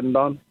 everything said and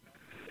done.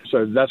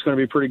 So that's going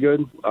to be pretty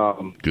good.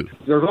 Good.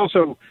 There's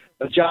also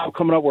a job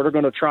coming up where they're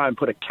going to try and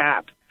put a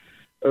cap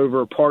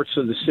over parts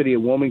of the city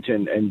of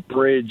Wilmington and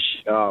bridge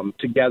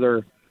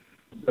together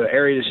the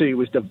area of the city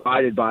was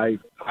divided by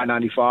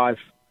I-95,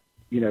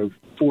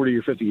 40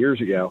 or 50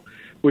 years ago,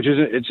 which is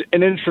it's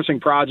an interesting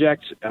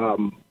project.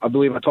 I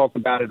believe I talked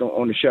about it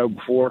on the show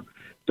before.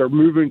 They're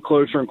moving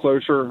closer and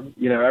closer.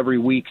 Every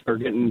week they're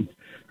getting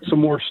some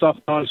more stuff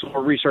done, some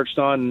more research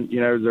done,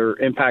 their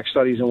impact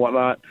studies and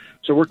whatnot.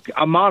 So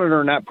I'm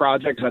monitoring that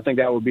project, because I think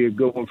that would be a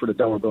good one for the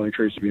Delaware Building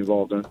Trades to be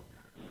involved in.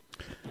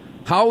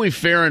 How are we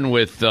faring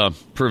with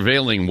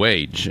prevailing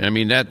wage? I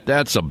mean,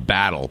 that's a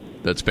battle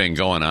that's been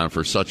going on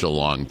for such a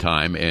long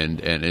time,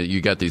 and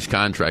you got these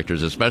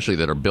contractors, especially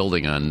that are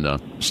building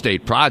on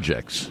state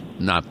projects,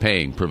 not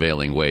paying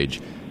prevailing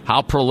wage.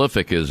 How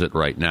prolific is it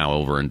right now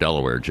over in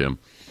Delaware, Jim?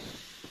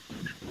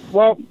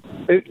 Well,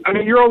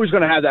 you're always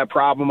going to have that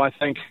problem, I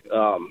think.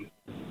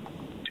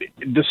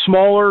 The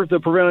smaller the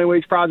prevailing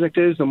wage project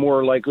is, the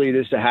more likely it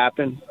is to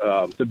happen.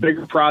 The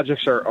bigger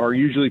projects are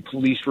usually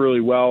policed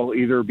really well,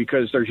 either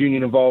because there's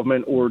union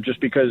involvement or just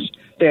because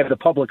they have the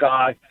public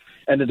eye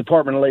and the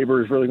Department of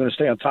Labor is really going to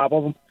stay on top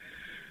of them.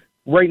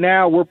 Right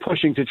now, we're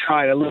pushing to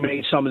try and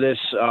eliminate some of this,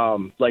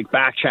 like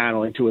back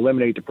channeling to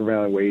eliminate the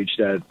prevailing wage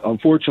that,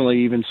 unfortunately,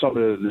 even some of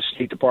the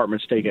state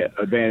departments take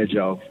advantage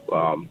of.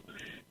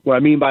 What I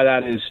mean by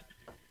that is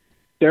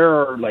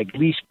there are like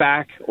lease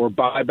back or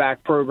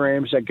buyback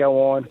programs that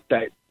go on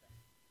that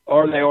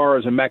are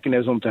as a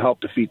mechanism to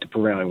help defeat the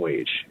prevailing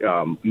wage.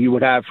 You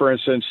would have, for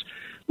instance,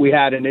 we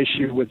had an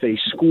issue with a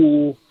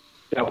school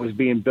that was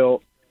being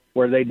built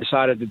where they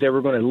decided that they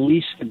were going to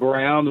lease the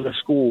ground of the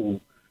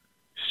school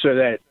so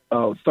that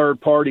a third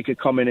party could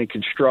come in and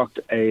construct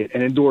an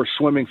indoor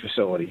swimming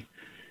facility.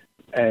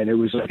 And it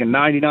was like a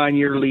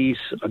 99-year lease,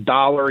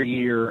 $1 a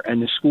year, and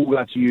the school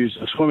got to use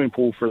a swimming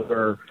pool for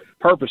their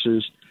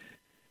purposes.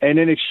 And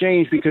in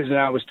exchange, because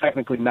that was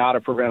technically not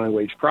a prevailing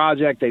wage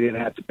project, they didn't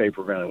have to pay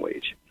prevailing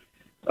wage.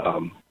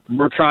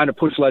 We're trying to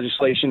push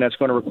legislation that's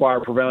going to require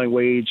prevailing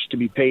wage to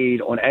be paid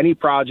on any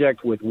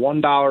project with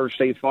 $1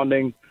 state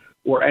funding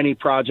or any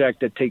project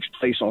that takes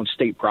place on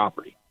state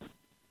property.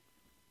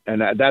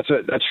 And that's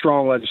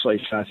strong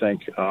legislation, I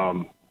think.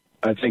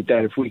 I think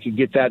that if we could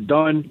get that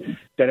done,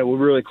 then it would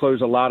really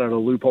close a lot of the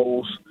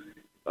loopholes.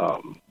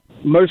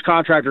 Most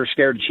contractors are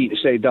scared to cheat in the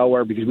state of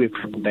Delaware because we have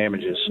triple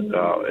damages.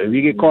 If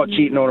you get caught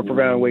cheating on a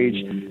prevailing wage,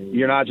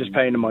 you're not just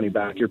paying the money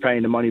back. You're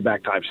paying the money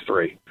back times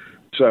 3.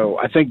 So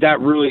I think that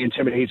really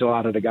intimidates a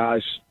lot of the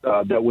guys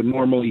that would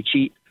normally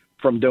cheat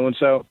from doing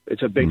so.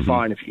 It's a big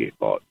fine if you get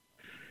caught.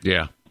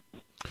 Yeah.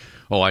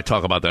 Oh, I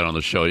talk about that on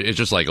the show. It's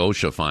just like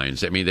OSHA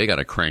fines. I mean, they got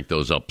to crank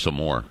those up some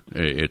more.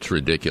 It's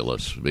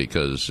ridiculous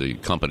because the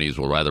companies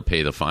will rather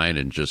pay the fine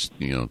and just,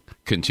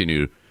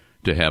 continue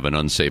to have an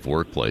unsafe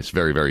workplace.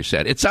 Very, very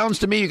sad. It sounds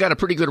to me you got a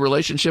pretty good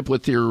relationship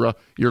with your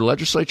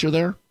legislature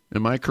there.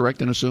 Am I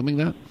correct in assuming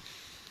that?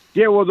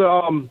 Yeah, well,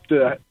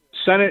 the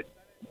Senate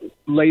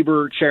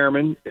Labor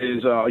Chairman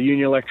is a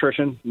union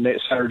electrician,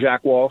 Senator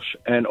Jack Walsh,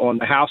 and on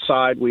the House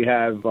side we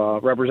have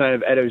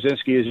Representative Ed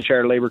Osinski as the chair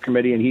of the Labor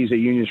Committee, and he's a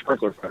union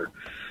sprinkler fitter.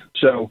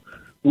 So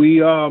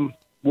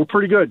we're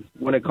pretty good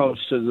when it comes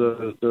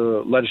to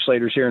the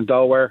legislators here in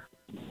Delaware.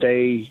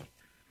 They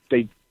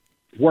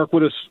work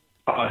with us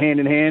hand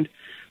in hand.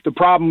 The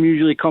problem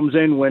usually comes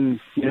in when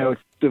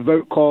the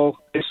vote call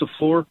hits the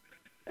floor,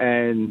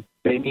 and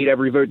they need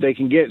every vote they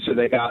can get. So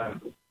they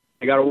gotta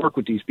work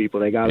with these people.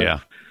 They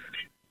gotta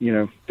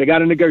they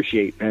gotta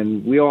negotiate,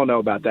 and we all know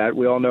about that.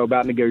 We all know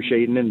about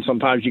negotiating, and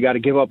sometimes you got to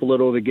give up a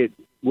little to get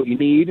what you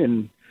need.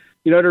 And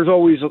there's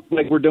always,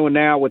 like we're doing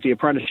now with the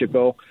apprenticeship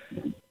bill,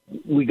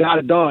 we got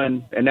it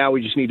done, and now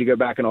we just need to go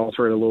back and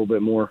alter it a little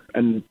bit more.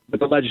 But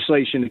the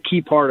legislation, the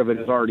key part of it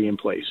is already in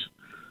place.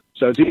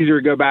 So it's easier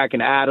to go back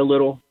and add a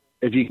little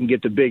if you can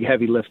get the big,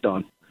 heavy lift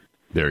done.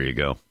 There you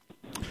go.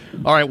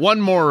 All right, one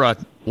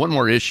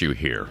more issue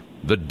here.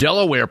 The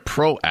Delaware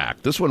PRO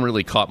Act. This one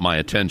really caught my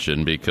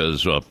attention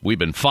because we've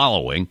been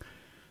following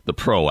the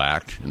PRO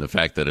Act and the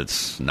fact that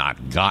it's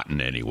not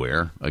gotten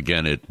anywhere.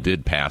 Again, it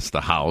did pass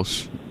the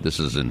House. This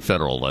is in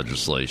federal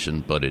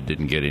legislation, but it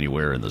didn't get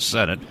anywhere in the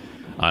Senate.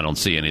 I don't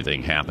see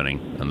anything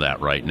happening in that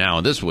right now.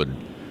 And this would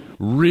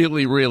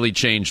really, really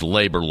change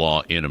labor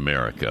law in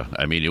America.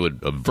 I mean, it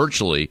would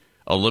virtually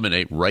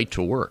eliminate right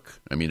to work.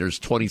 I mean, there's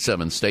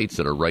 27 states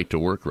that are right to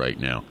work right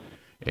now,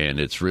 and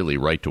it's really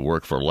right to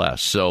work for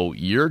less. So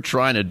you're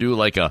trying to do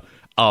like a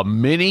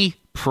mini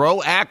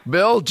PRO Act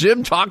bill?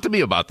 Jim, talk to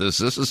me about this.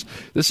 This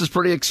is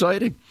pretty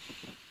exciting.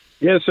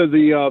 Yeah, so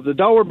the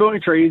Delaware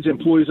Building Trades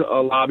employs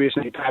a lobbyist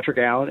named Patrick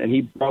Allen, and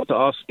he brought to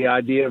us the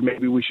idea of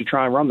maybe we should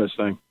try and run this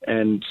thing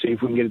and see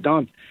if we can get it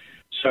done.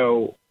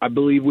 So I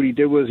believe what he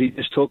did was he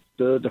just took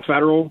the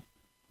federal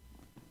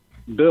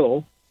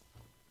bill,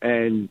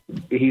 and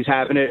he's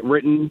having it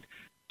written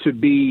to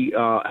be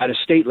at a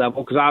state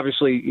level, because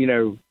obviously,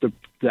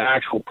 the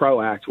actual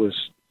PRO Act was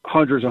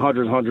hundreds and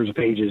hundreds and hundreds of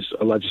pages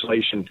of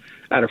legislation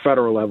at a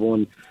federal level,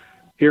 and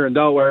here in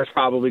Delaware, it's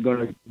probably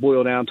going to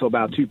boil down to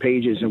about 2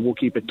 pages, and we'll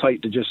keep it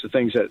tight to just the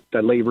things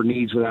that labor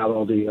needs without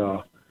all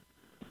the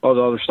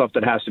other stuff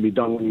that has to be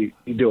done when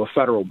you do a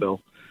federal bill.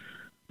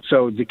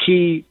 So the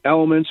key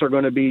elements are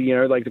going to be,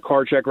 like the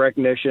card check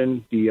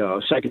recognition,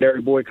 the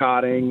secondary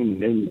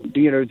boycotting, and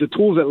the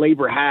tools that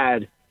labor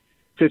had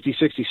 50,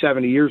 60,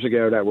 70 years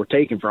ago that were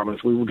taken from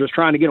us. We were just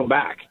trying to get them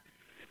back.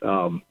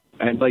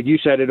 And like you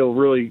said, it'll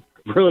really,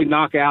 really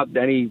knock out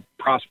any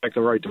prospect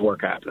of right to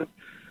work happening.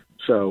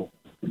 So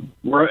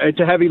it's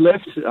a heavy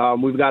lift.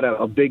 We've got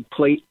a big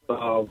plate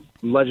of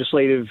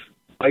legislative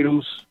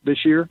items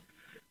this year,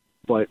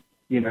 but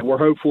we're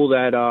hopeful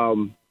that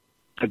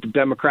at the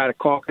Democratic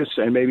caucus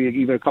and maybe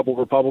even a couple of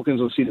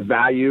Republicans will see the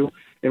value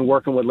in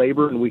working with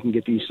labor, and we can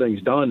get these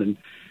things done.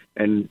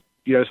 And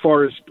as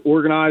far as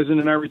organizing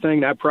and everything,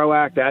 that PRO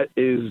Act, that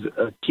is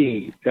a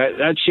key.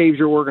 That shaves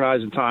your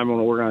organizing time on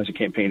an organizing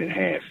campaign in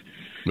half.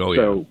 Oh,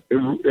 yeah. So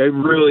it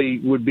really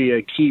would be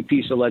a key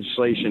piece of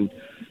legislation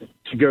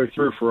to go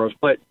through for us.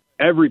 But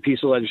every piece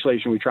of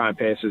legislation we try and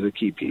pass is a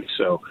key piece.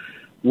 So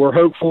we're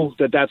hopeful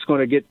that that's going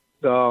to get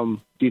the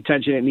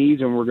attention it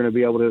needs, and we're going to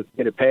be able to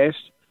get it passed.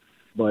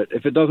 But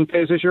if it doesn't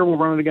pass this year, we'll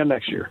run it again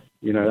next year.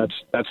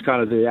 That's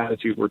kind of the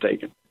attitude we're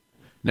taking.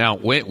 Now,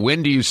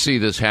 when do you see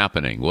this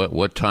happening?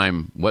 What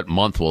time, what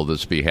month will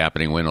this be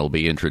happening? When it'll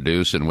be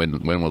introduced, and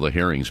when will the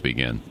hearings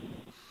begin?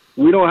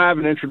 We don't have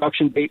an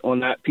introduction date on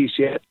that piece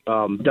yet.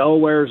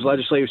 Delaware's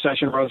legislative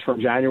session runs from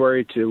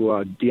January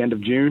to the end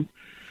of June.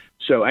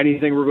 So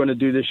anything we're going to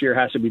do this year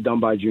has to be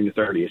done by June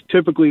 30th.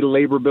 Typically, the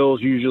labor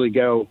bills usually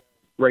go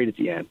right at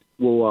the end.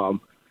 We'll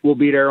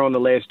be there on the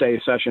last day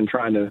of session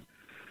trying to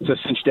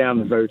cinch down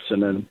the votes,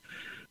 and then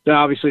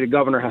obviously the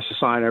governor has to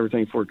sign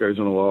everything before it goes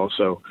into law.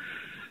 So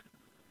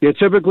yeah,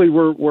 typically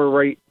we're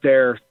right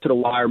there to the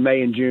wire.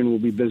 May and June will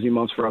be busy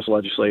months for us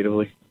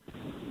legislatively.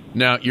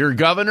 Now, your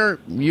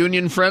governor,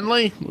 union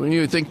friendly?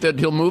 You think that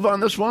he'll move on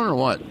this one or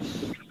what?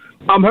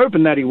 I'm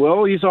hoping that he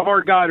will. He's a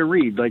hard guy to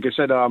read. Like I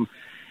said,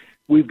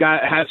 we've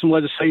had some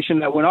legislation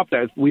that went up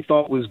that we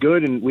thought was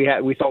good, and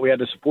we thought we had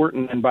the support,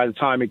 and by the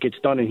time it gets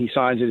done and he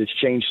signs it, it's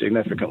changed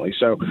significantly.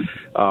 So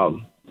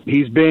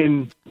he's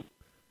been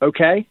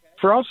okay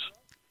for us.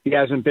 He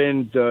hasn't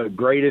been the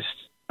greatest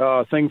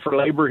thing for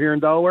labor here in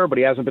Delaware, but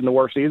he hasn't been the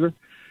worst either.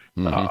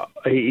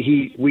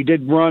 Mm-hmm. We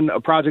did run a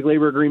project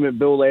labor agreement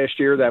bill last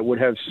year that would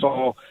have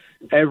saw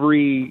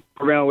every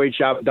prevailing wage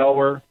job in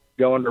Delaware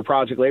go under a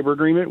project labor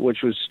agreement, which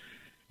was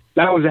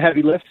a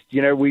heavy lift.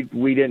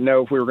 We didn't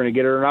know if we were going to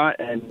get it or not,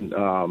 and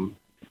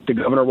the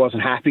governor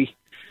wasn't happy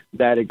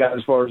that it got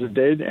as far as it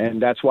did,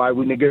 and that's why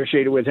we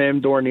negotiated with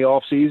him during the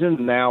off season.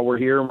 And now we're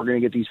here, and we're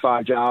going to get these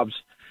 5 jobs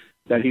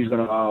that he's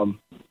going to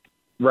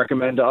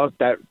recommend to us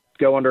that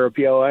go under a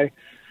PLA.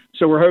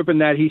 So we're hoping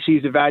that he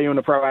sees the value in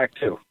the PRO Act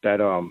too. That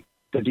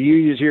the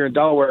unions here in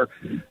Delaware,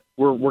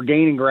 we're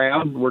gaining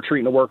ground. We're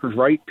treating the workers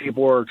right.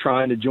 People are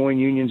trying to join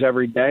unions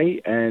every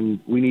day, and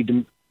we need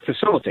to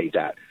facilitate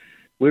that.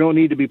 We don't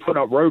need to be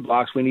putting up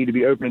roadblocks. We need to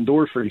be opening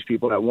doors for these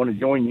people that want to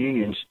join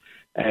unions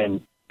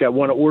and that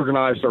want to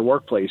organize their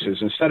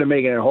workplaces. Instead of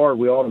making it hard,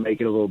 we ought to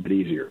make it a little bit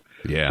easier.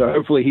 Yeah. So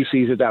hopefully he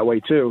sees it that way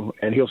too,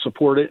 and he'll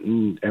support it,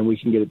 and we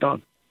can get it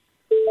done.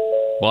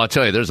 Well, I'll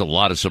tell you, there's a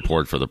lot of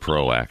support for the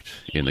PRO Act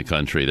in the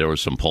country. There was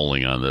some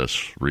polling on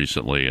this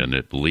recently, and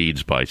it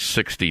leads by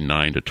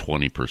 69 to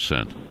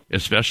 20%.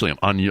 Especially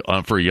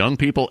for young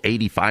people,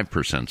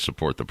 85%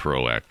 support the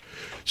PRO Act.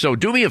 So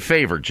do me a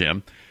favor,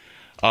 Jim.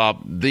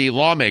 The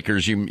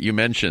lawmakers you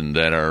mentioned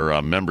that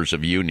are members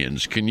of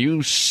unions, can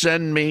you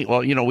send me,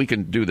 well, we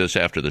can do this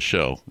after the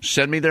show.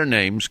 Send me their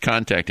names,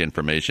 contact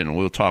information, and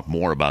we'll talk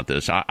more about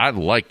this. I'd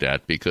like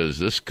that because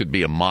this could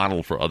be a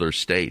model for other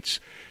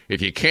states.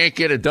 If you can't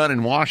get it done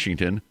in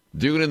Washington,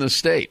 do it in the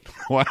state.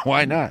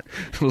 Why not?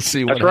 We'll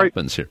see what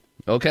happens here.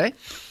 Okay?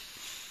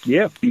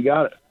 Yeah, you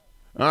got it.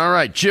 All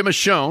right. Jim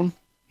Michon.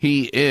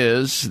 He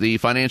is the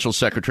financial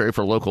secretary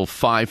for Local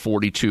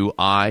 542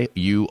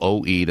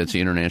 IUOE. That's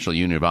the International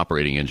Union of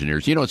Operating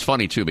Engineers. It's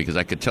funny, too, because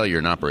I could tell you're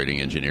an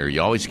operating engineer.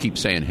 You always keep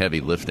saying heavy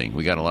lifting.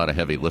 We got a lot of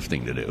heavy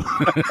lifting to do.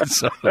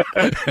 So,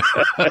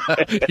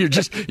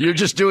 you're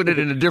just doing it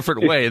in a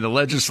different way in the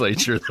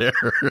legislature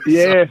there.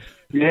 Yeah,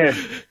 yeah.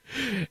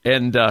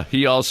 And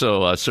he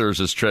also serves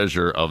as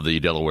treasurer of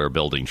the Delaware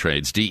Building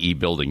Trades,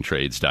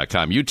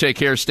 debuildingtrades.com. You take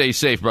care. Stay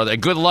safe, brother.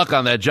 And good luck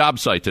on that job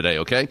site today,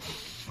 okay?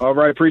 All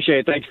right, appreciate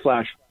it. Thanks,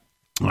 Flash.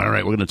 All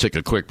right, we're going to take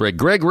a quick break.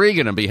 Greg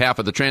Regan on behalf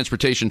of the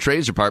Transportation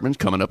Trades Department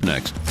coming up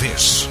next.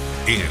 This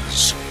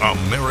is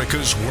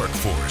America's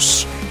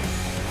Workforce.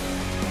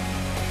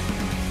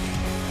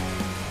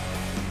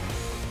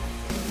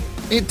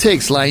 It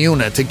takes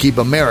LIUNA to keep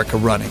America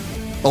running.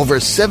 Over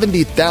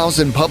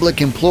 70,000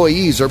 public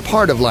employees are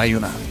part of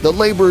LIUNA, the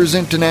Laborers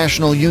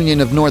International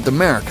Union of North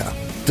America,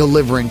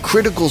 delivering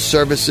critical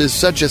services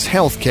such as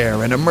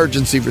healthcare and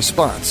emergency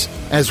response,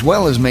 as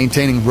well as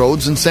maintaining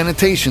roads and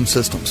sanitation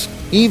systems.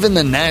 Even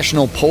the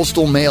National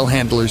Postal Mail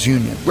Handlers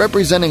Union,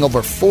 representing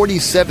over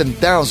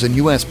 47,000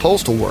 U.S.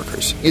 postal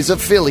workers, is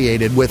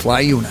affiliated with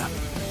LIUNA.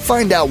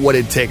 Find out what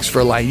it takes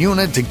for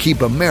LIUNA to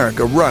keep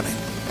America running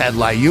at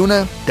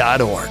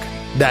LIUNA.org.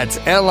 That's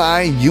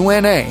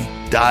LIUNA.org.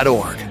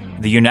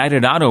 The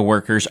United Auto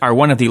Workers are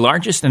one of the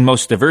largest and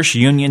most diverse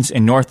unions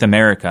in North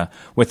America,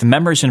 with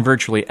members in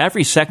virtually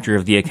every sector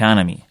of the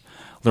economy.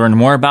 Learn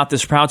more about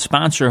this proud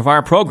sponsor of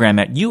our program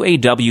at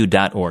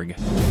UAW.org.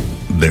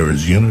 There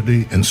is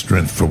unity and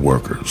strength for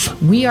workers.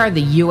 We are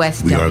the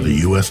USW. We are the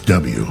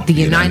USW. The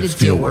United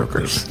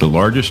Steelworkers. The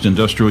largest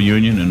industrial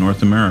union in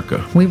North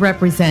America. We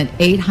represent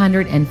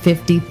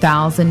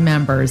 850,000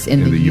 members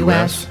in the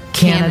U.S.,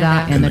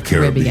 Canada, and the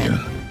Caribbean.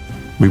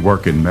 We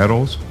work in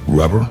metals,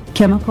 rubber,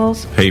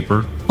 chemicals,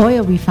 paper,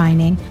 oil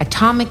refining,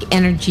 atomic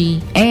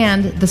energy,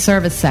 and the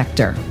service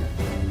sector.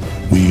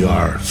 We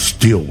are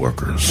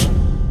steelworkers,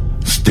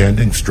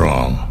 standing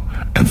strong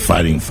and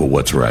fighting for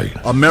what's right.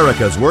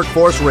 America's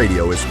Workforce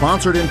Radio is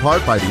sponsored in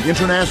part by the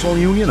International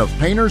Union of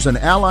Painters and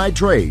Allied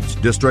Trades,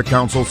 District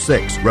Council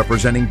 6,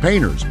 representing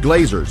painters,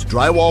 glazers,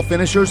 drywall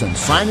finishers, and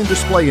sign and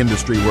display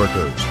industry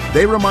workers.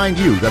 They remind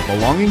you that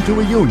belonging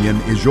to a union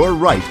is your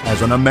right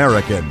as an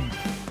American.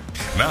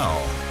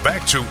 Now,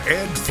 back to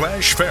Ed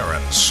Flash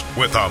Ferens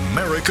with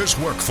America's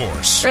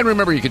Workforce. And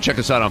remember, you can check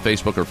us out on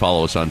Facebook or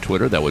follow us on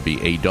Twitter. That would be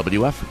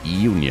AWF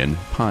Union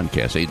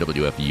Podcast,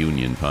 AWF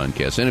Union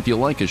Podcast. And if you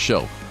like a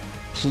show,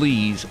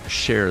 please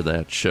share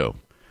that show.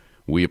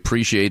 We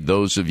appreciate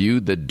those of you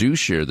that do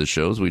share the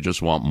shows. We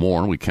just want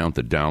more. We count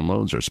the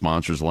downloads. Our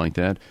sponsors like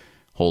that.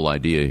 Whole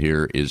idea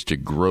here is to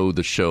grow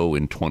the show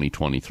in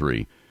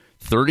 2023.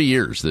 30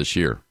 years this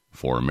year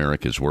for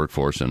America's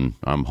Workforce, and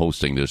I'm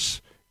hosting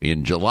this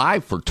in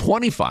July for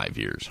 25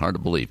 years. Hard to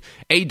believe.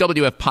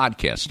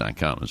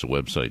 AWFpodcast.com is a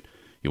website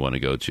you want to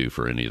go to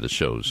for any of the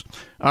shows.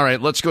 All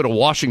right, let's go to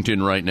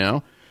Washington right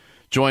now.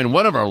 Join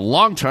one of our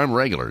longtime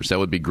regulars. That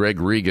would be Greg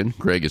Regan.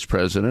 Greg is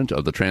president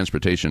of the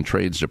Transportation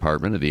Trades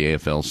Department of the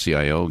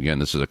AFL-CIO. Again,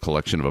 this is a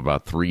collection of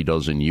about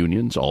 36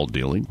 unions, all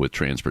dealing with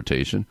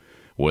transportation,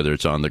 whether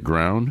it's on the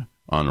ground,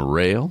 on a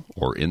rail,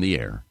 or in the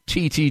air.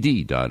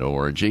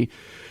 TTD.org.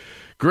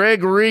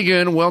 Greg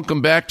Regan,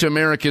 welcome back to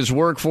America's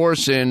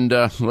Workforce, and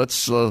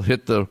let's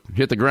hit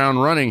the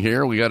ground running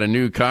here. We got a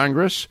new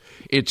Congress.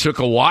 It took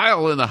a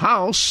while in the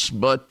House,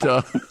 but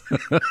yes,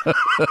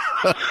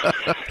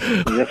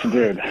 it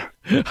did.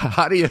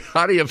 How do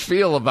you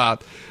feel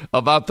about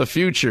the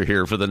future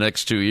here for the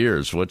next 2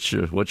 years? What's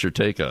your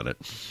take on it?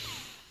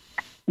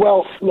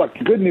 Well, look,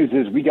 the good news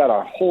is we got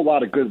a whole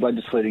lot of good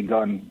legislating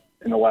done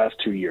in the last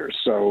 2 years.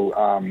 So,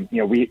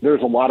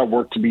 there's a lot of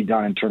work to be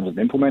done in terms of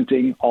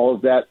implementing all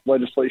of that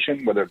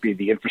legislation, whether it be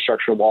the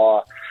infrastructure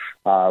law,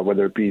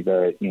 whether it be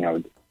the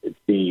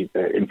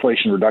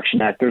Inflation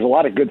Reduction Act. There's a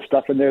lot of good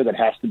stuff in there that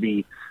has to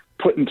be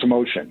put into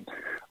motion.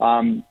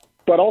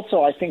 But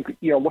also, I think,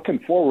 looking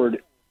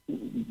forward,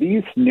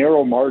 these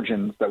narrow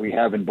margins that we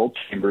have in both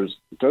chambers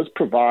does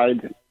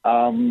provide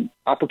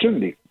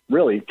opportunity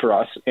really, for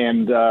us.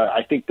 And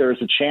I think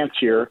there's a chance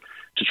here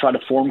to try to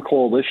form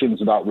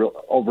coalitions about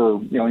over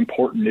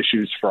important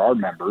issues for our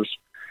members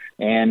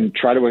and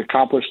try to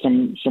accomplish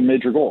some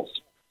major goals.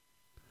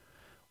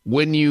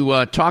 When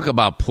you talk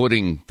about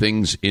putting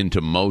things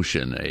into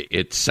motion,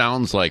 it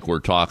sounds like we're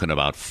talking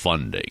about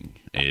funding.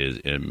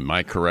 Am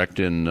I correct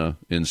in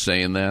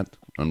saying that?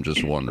 I'm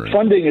just wondering.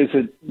 Funding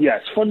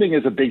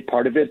is a big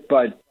part of it,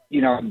 but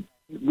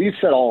we've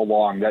said all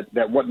along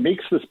that what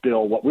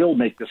will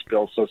make this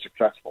bill so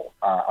successful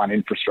on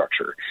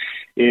infrastructure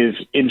is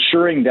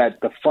ensuring that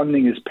the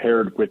funding is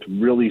paired with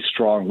really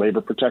strong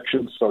labor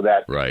protections, so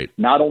that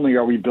not only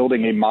are we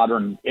building a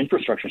modern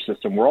infrastructure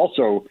system, we're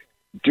also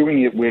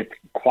doing it with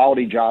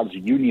quality jobs,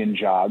 union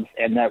jobs,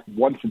 and that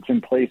once it's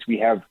in place, we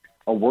have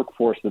a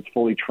workforce that's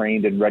fully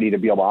trained and ready to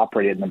be able to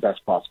operate it in the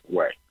best possible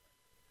way.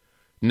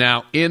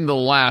 Now, in the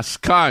last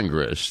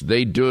Congress,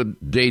 they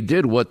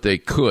did what they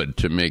could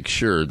to make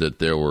sure that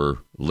there were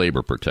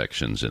labor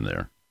protections in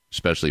there,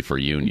 especially for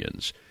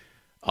unions.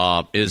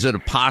 Is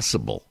it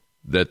possible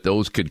that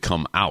those could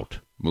come out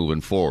moving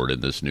forward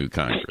in this new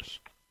Congress?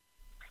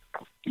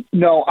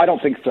 No, I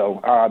don't think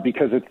so,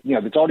 because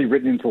it's already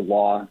written into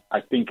law.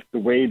 I think the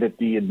way that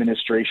the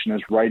administration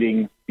is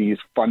writing these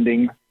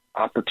funding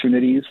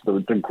opportunities,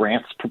 the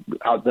grants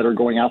that are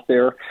going out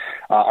there,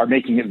 are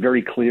making it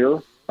very clear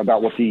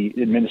about what the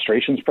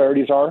administration's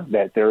priorities are,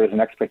 that there is an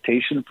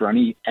expectation for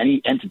any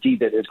entity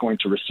that is going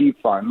to receive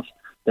funds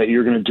that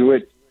you're going to do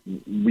it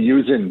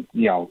using,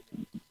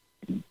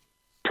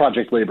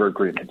 project labor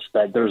agreements,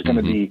 that there's going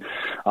to be,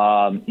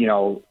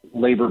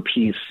 labor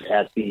peace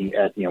at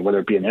whether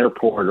it be an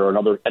airport or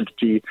another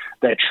entity,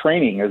 that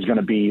training is going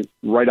to be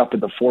right up at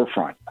the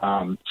forefront.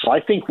 So I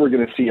think we're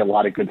going to see a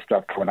lot of good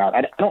stuff coming out.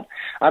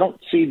 I don't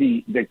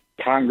see the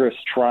Congress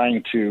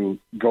trying to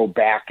go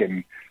back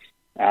and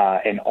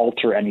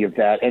alter any of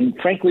that. And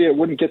frankly, it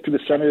wouldn't get through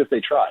the Senate if they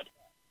tried.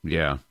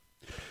 Yeah.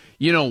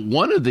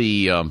 One of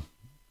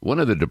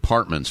the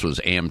departments was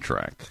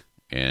Amtrak.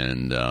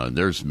 And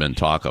there's been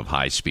talk of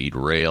high-speed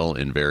rail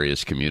in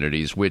various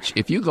communities, which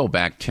if you go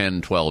back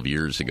 10, 12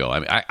 years ago,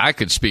 I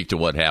could speak to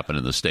what happened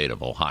in the state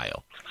of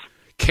Ohio.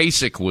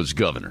 Kasich was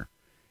governor,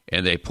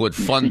 and they put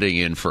funding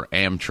in for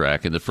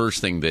Amtrak. And the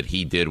first thing that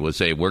he did was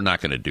say, we're not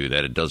going to do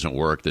that. It doesn't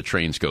work. The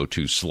trains go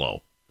too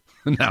slow.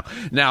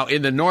 Now,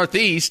 in the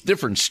Northeast,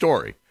 different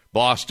story.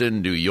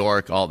 Boston, New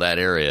York, all that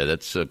area,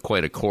 that's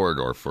quite a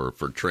corridor for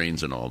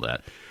trains and all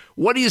that.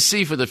 What do you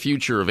see for the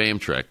future of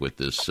Amtrak with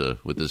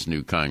this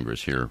new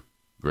Congress here,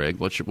 Greg?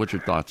 What's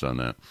your thoughts on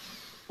that?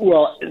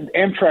 Well,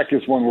 Amtrak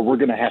is one where we're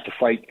going to have to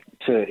fight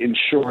to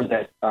ensure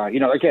that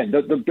again,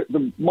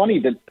 the money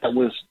that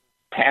was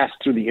passed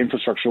through the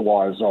infrastructure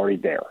law is already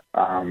there.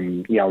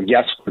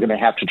 Yes, we're going to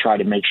have to try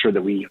to make sure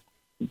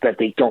that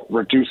they don't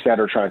reduce that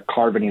or try to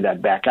carve any of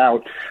that back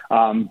out.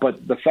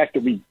 But the fact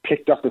that we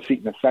picked up the seat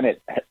in the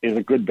Senate is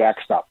a good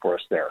backstop for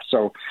us there.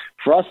 So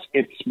for us,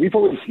 we've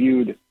always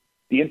viewed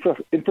the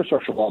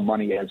infrastructure law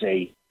money as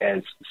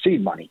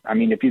seed money. I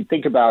mean, if you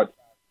think about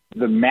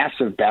the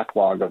massive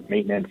backlog of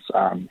maintenance,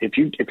 if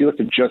you look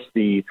at just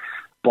the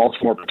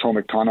Baltimore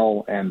Potomac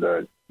Tunnel and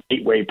the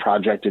Gateway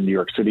project in New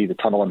York City, the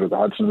tunnel under the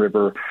Hudson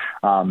River,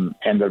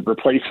 and the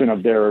replacement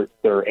of their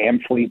AM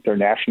fleet, their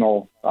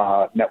national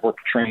network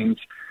trains,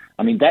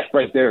 I mean, that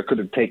right there could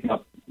have taken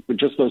up, with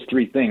just those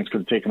three things,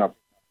 could have taken up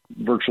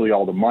virtually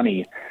all the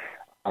money.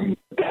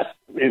 That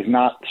is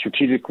not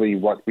strategically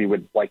what we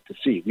would like to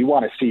see. We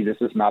want to see this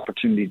as an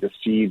opportunity to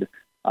seed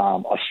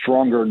a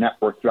stronger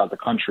network throughout the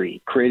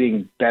country,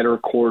 creating better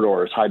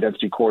corridors,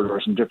 high-density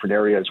corridors in different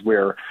areas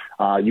where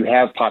you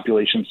have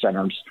population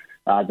centers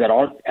that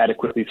aren't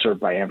adequately served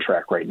by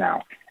Amtrak right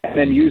now. And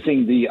then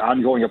using the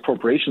ongoing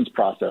appropriations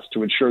process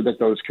to ensure that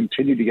those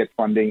continue to get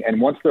funding. And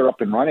once they're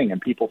up and running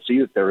and people see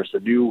that there is a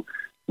new,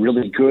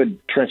 really good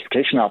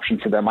transportation option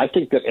for them, I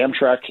think that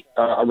Amtrak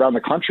around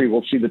the country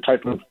will see the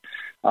type of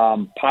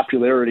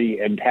popularity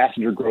and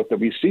passenger growth that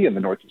we see in the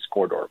Northeast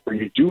Corridor, where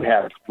you do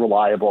have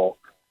reliable,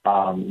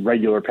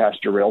 regular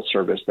passenger rail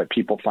service that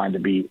people find to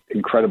be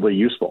incredibly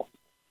useful.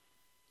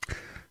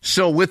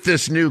 So with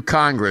this new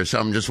Congress,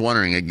 I'm just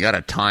wondering, you got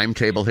a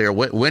timetable here?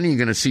 When are you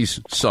going to see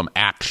some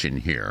action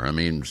here? I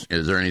mean,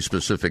 is there any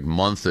specific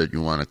month that you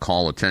want to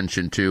call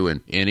attention to, and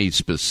any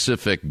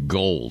specific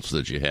goals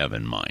that you have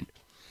in mind?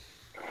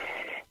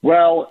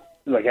 Well,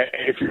 look,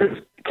 if you're going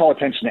to call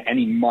attention to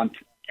any month,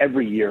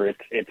 every year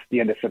it's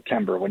the end of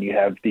September when you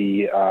have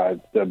the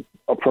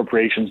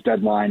appropriations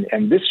deadline.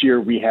 And this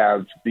year we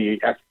have the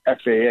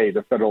FAA,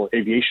 the Federal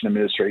Aviation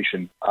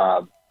Administration,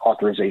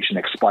 authorization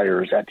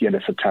expires at the end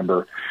of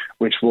September,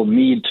 which will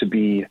need to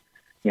be,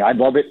 I'd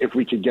love it if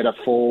we could get a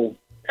full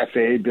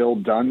FAA bill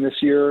done this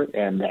year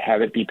and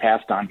have it be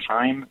passed on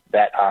time.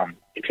 That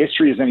if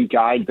history is any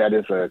guide, that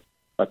is a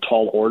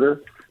tall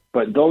order.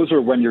 But those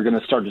are when you're going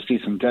to start to see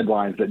some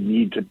deadlines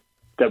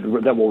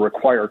that will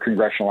require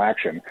congressional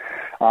action.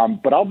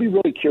 But I'll be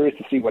really curious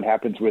to see what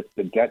happens with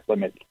the debt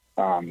limit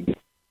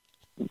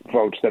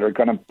votes that are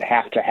going to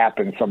have to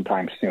happen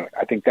sometime soon.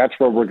 I think that's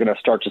where we're going to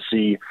start to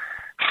see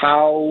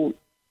how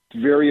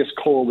various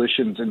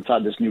coalitions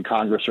inside this new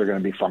Congress are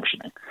going to be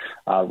functioning.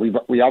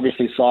 We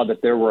obviously saw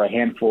that there were a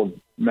handful of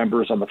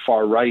members on the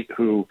far right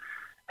who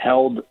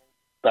held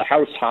the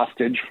House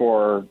hostage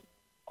for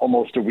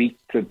almost a week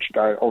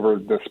over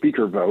the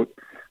speaker vote.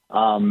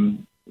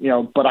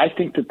 But I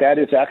think that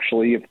is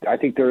actually, I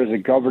think there is a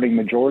governing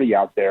majority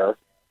out there,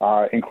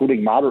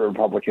 including moderate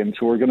Republicans,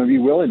 who are going to be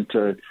willing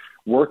to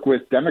work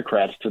with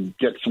Democrats to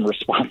get some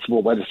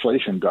responsible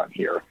legislation done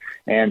here.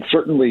 And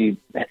certainly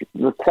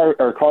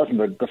causing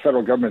the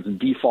federal government to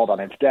default on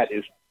its debt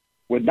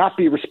would not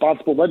be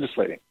responsible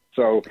legislating.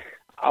 So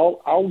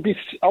I'll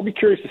be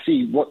curious to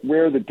see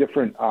where the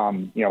different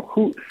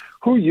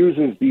who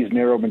uses these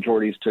narrow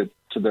majorities to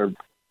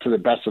the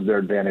best of their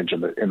advantage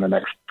in the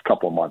next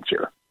couple of months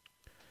here.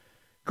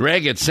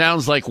 Greg, it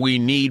sounds like we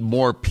need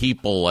more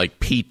people like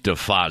Pete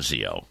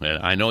DeFazio.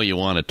 I know you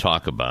want to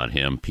talk about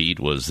him. Pete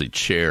was the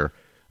chair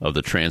of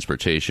the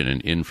Transportation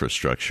and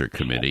Infrastructure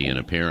Committee, and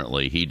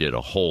apparently he did a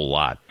whole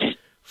lot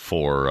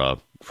for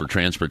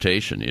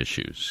transportation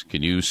issues.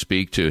 Can you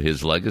speak to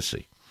his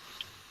legacy?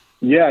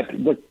 Yeah,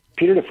 look,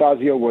 Peter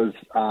DeFazio was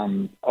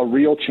a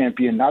real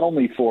champion, not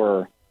only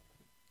for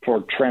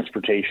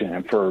transportation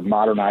and for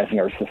modernizing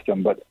our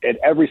system, but at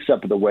every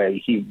step of the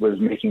way, he was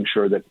making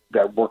sure that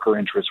worker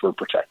interests were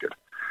protected.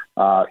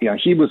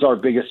 He was our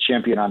biggest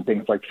champion on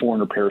things like foreign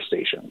repair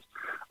stations.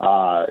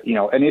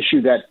 An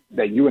issue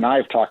that you and I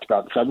have talked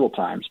about several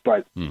times,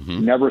 but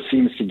never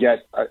seems to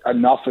get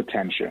enough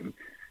attention.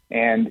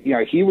 And,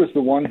 he was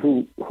the one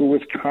who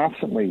was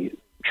constantly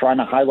trying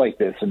to highlight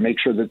this and make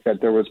sure that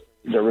there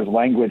was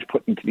language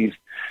put into these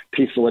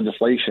pieces of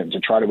legislation to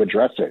try to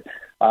address it.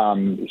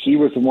 He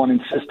was the one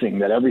insisting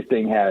that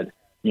everything had,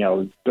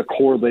 the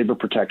core labor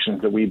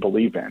protections that we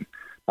believe in.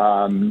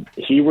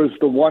 He was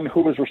the one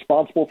who was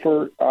responsible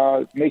for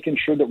making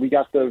sure that we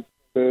got the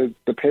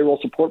payroll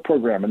support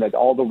program and that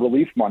all the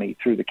relief money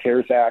through the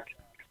CARES Act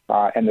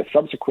and the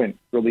subsequent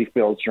relief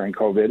bills during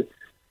COVID,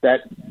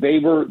 that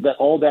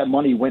all that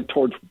money went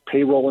towards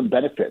payroll and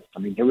benefits. I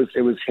mean, it was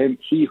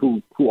he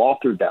who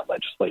authored that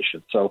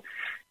legislation. So,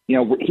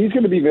 he's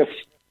going to be missed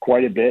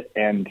quite a bit,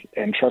 and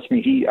trust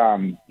me,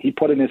 he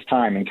put in his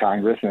time in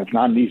Congress, and it's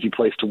not an easy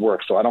place to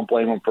work. So I don't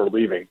blame him for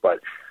leaving, but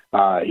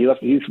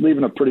he's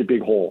leaving a pretty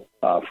big hole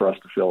for us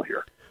to fill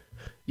here.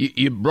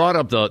 You brought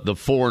up the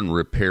foreign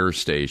repair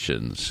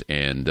stations,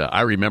 and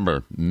I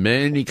remember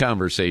many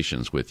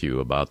conversations with you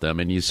about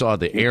them, and you saw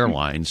the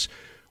airlines.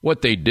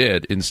 What they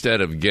did,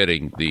 instead of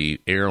getting the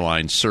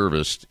airline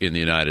serviced in the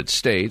United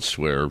States,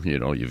 where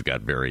you've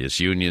got various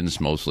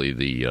unions, mostly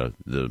the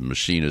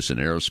machinists and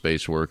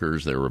aerospace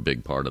workers, they were a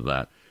big part of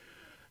that.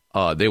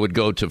 They would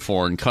go to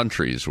foreign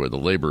countries where the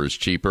labor is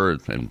cheaper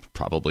and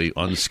probably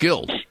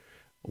unskilled.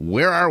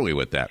 Where are we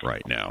with that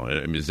right now?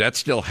 I mean, is that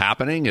still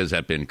happening? Has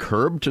that been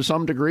curbed to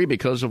some degree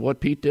because of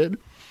what Pete did?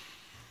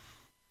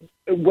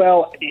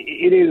 Well,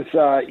 it is.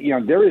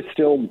 There is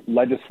still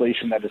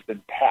legislation that has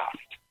been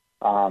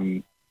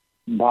passed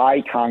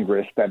by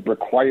Congress that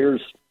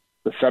requires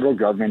the federal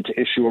government to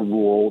issue a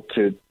rule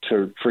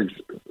for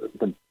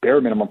the bare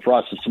minimum for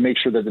us is to make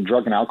sure that the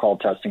drug and alcohol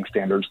testing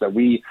standards that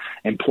we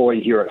employ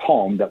here at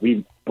home, that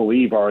we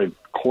believe are a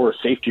core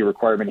safety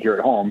requirement here at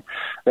home,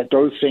 that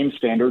those same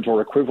standards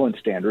or equivalent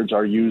standards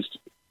are used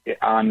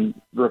on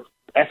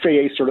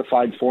FAA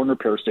certified foreign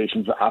repair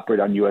stations that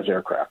operate on U.S.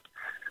 aircraft.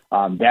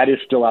 That is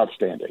still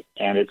outstanding,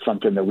 and it's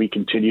something that we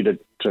continue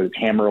to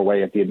hammer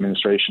away at the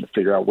administration to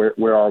figure out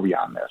where are we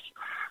on this.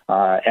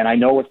 And I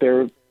know what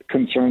their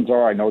concerns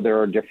are. I know there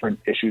are different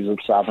issues of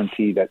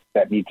sovereignty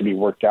that need to be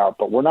worked out,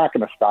 but we're not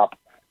going to stop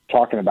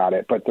talking about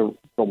it. But the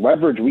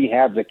leverage we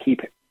have to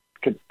keep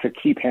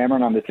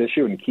hammering on this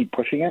issue and keep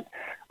pushing it,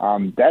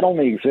 that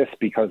only exists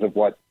because of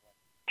what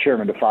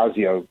Chairman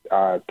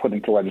DeFazio put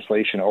into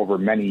legislation over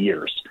many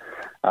years.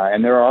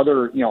 And there are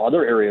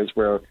other areas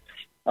where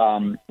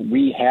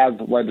we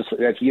have legislation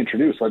that he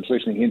introduced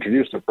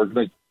that we're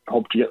going to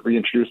hope to get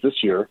reintroduced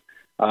this year.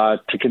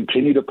 To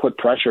continue to put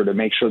pressure to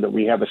make sure that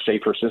we have a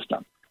safer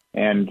system.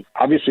 And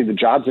obviously the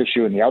jobs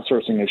issue and the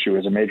outsourcing issue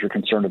is a major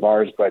concern of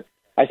ours, but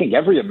I think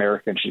every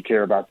American should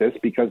care about this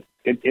because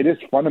it is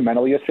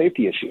fundamentally a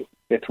safety issue.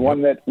 It's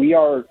one that we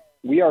are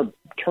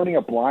turning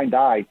a blind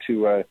eye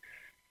to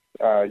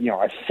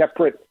a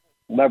separate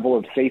level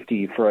of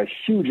safety for a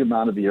huge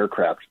amount of the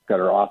aircraft that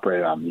are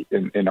operated on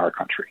in our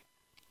country.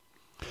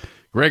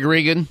 Greg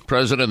Regan,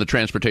 President of the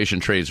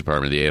Transportation Trades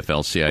Department of the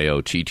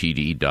AFL-CIO,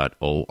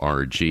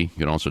 ttd.org. You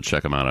can also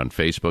check them out on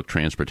Facebook,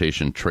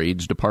 Transportation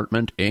Trades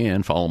Department,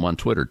 and follow them on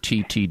Twitter,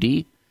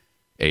 TTD,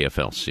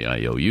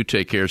 AFL-CIO. You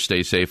take care,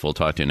 stay safe. We'll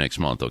talk to you next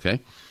month,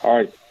 okay? All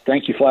right.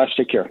 Thank you, Flash.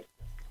 Take care.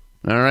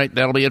 All right,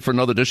 that'll be it for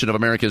another edition of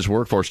America's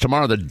Workforce.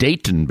 Tomorrow, the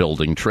Dayton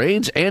Building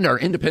Trades and our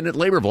independent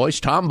labor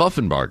voice, Tom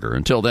Buffenbarger.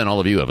 Until then, all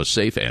of you have a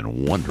safe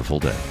and wonderful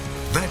day.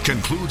 That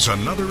concludes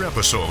another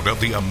episode of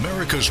the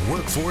America's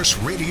Workforce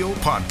Radio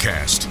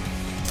Podcast.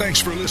 Thanks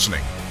for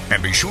listening,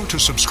 and be sure to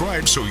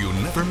subscribe so you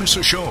never miss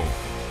a show.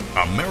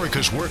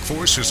 America's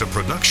Workforce is a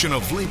production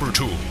of Labor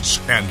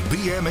Tools and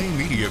BMA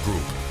Media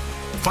Group.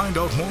 Find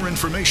out more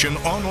information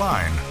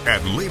online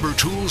at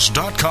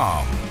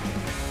labortools.com.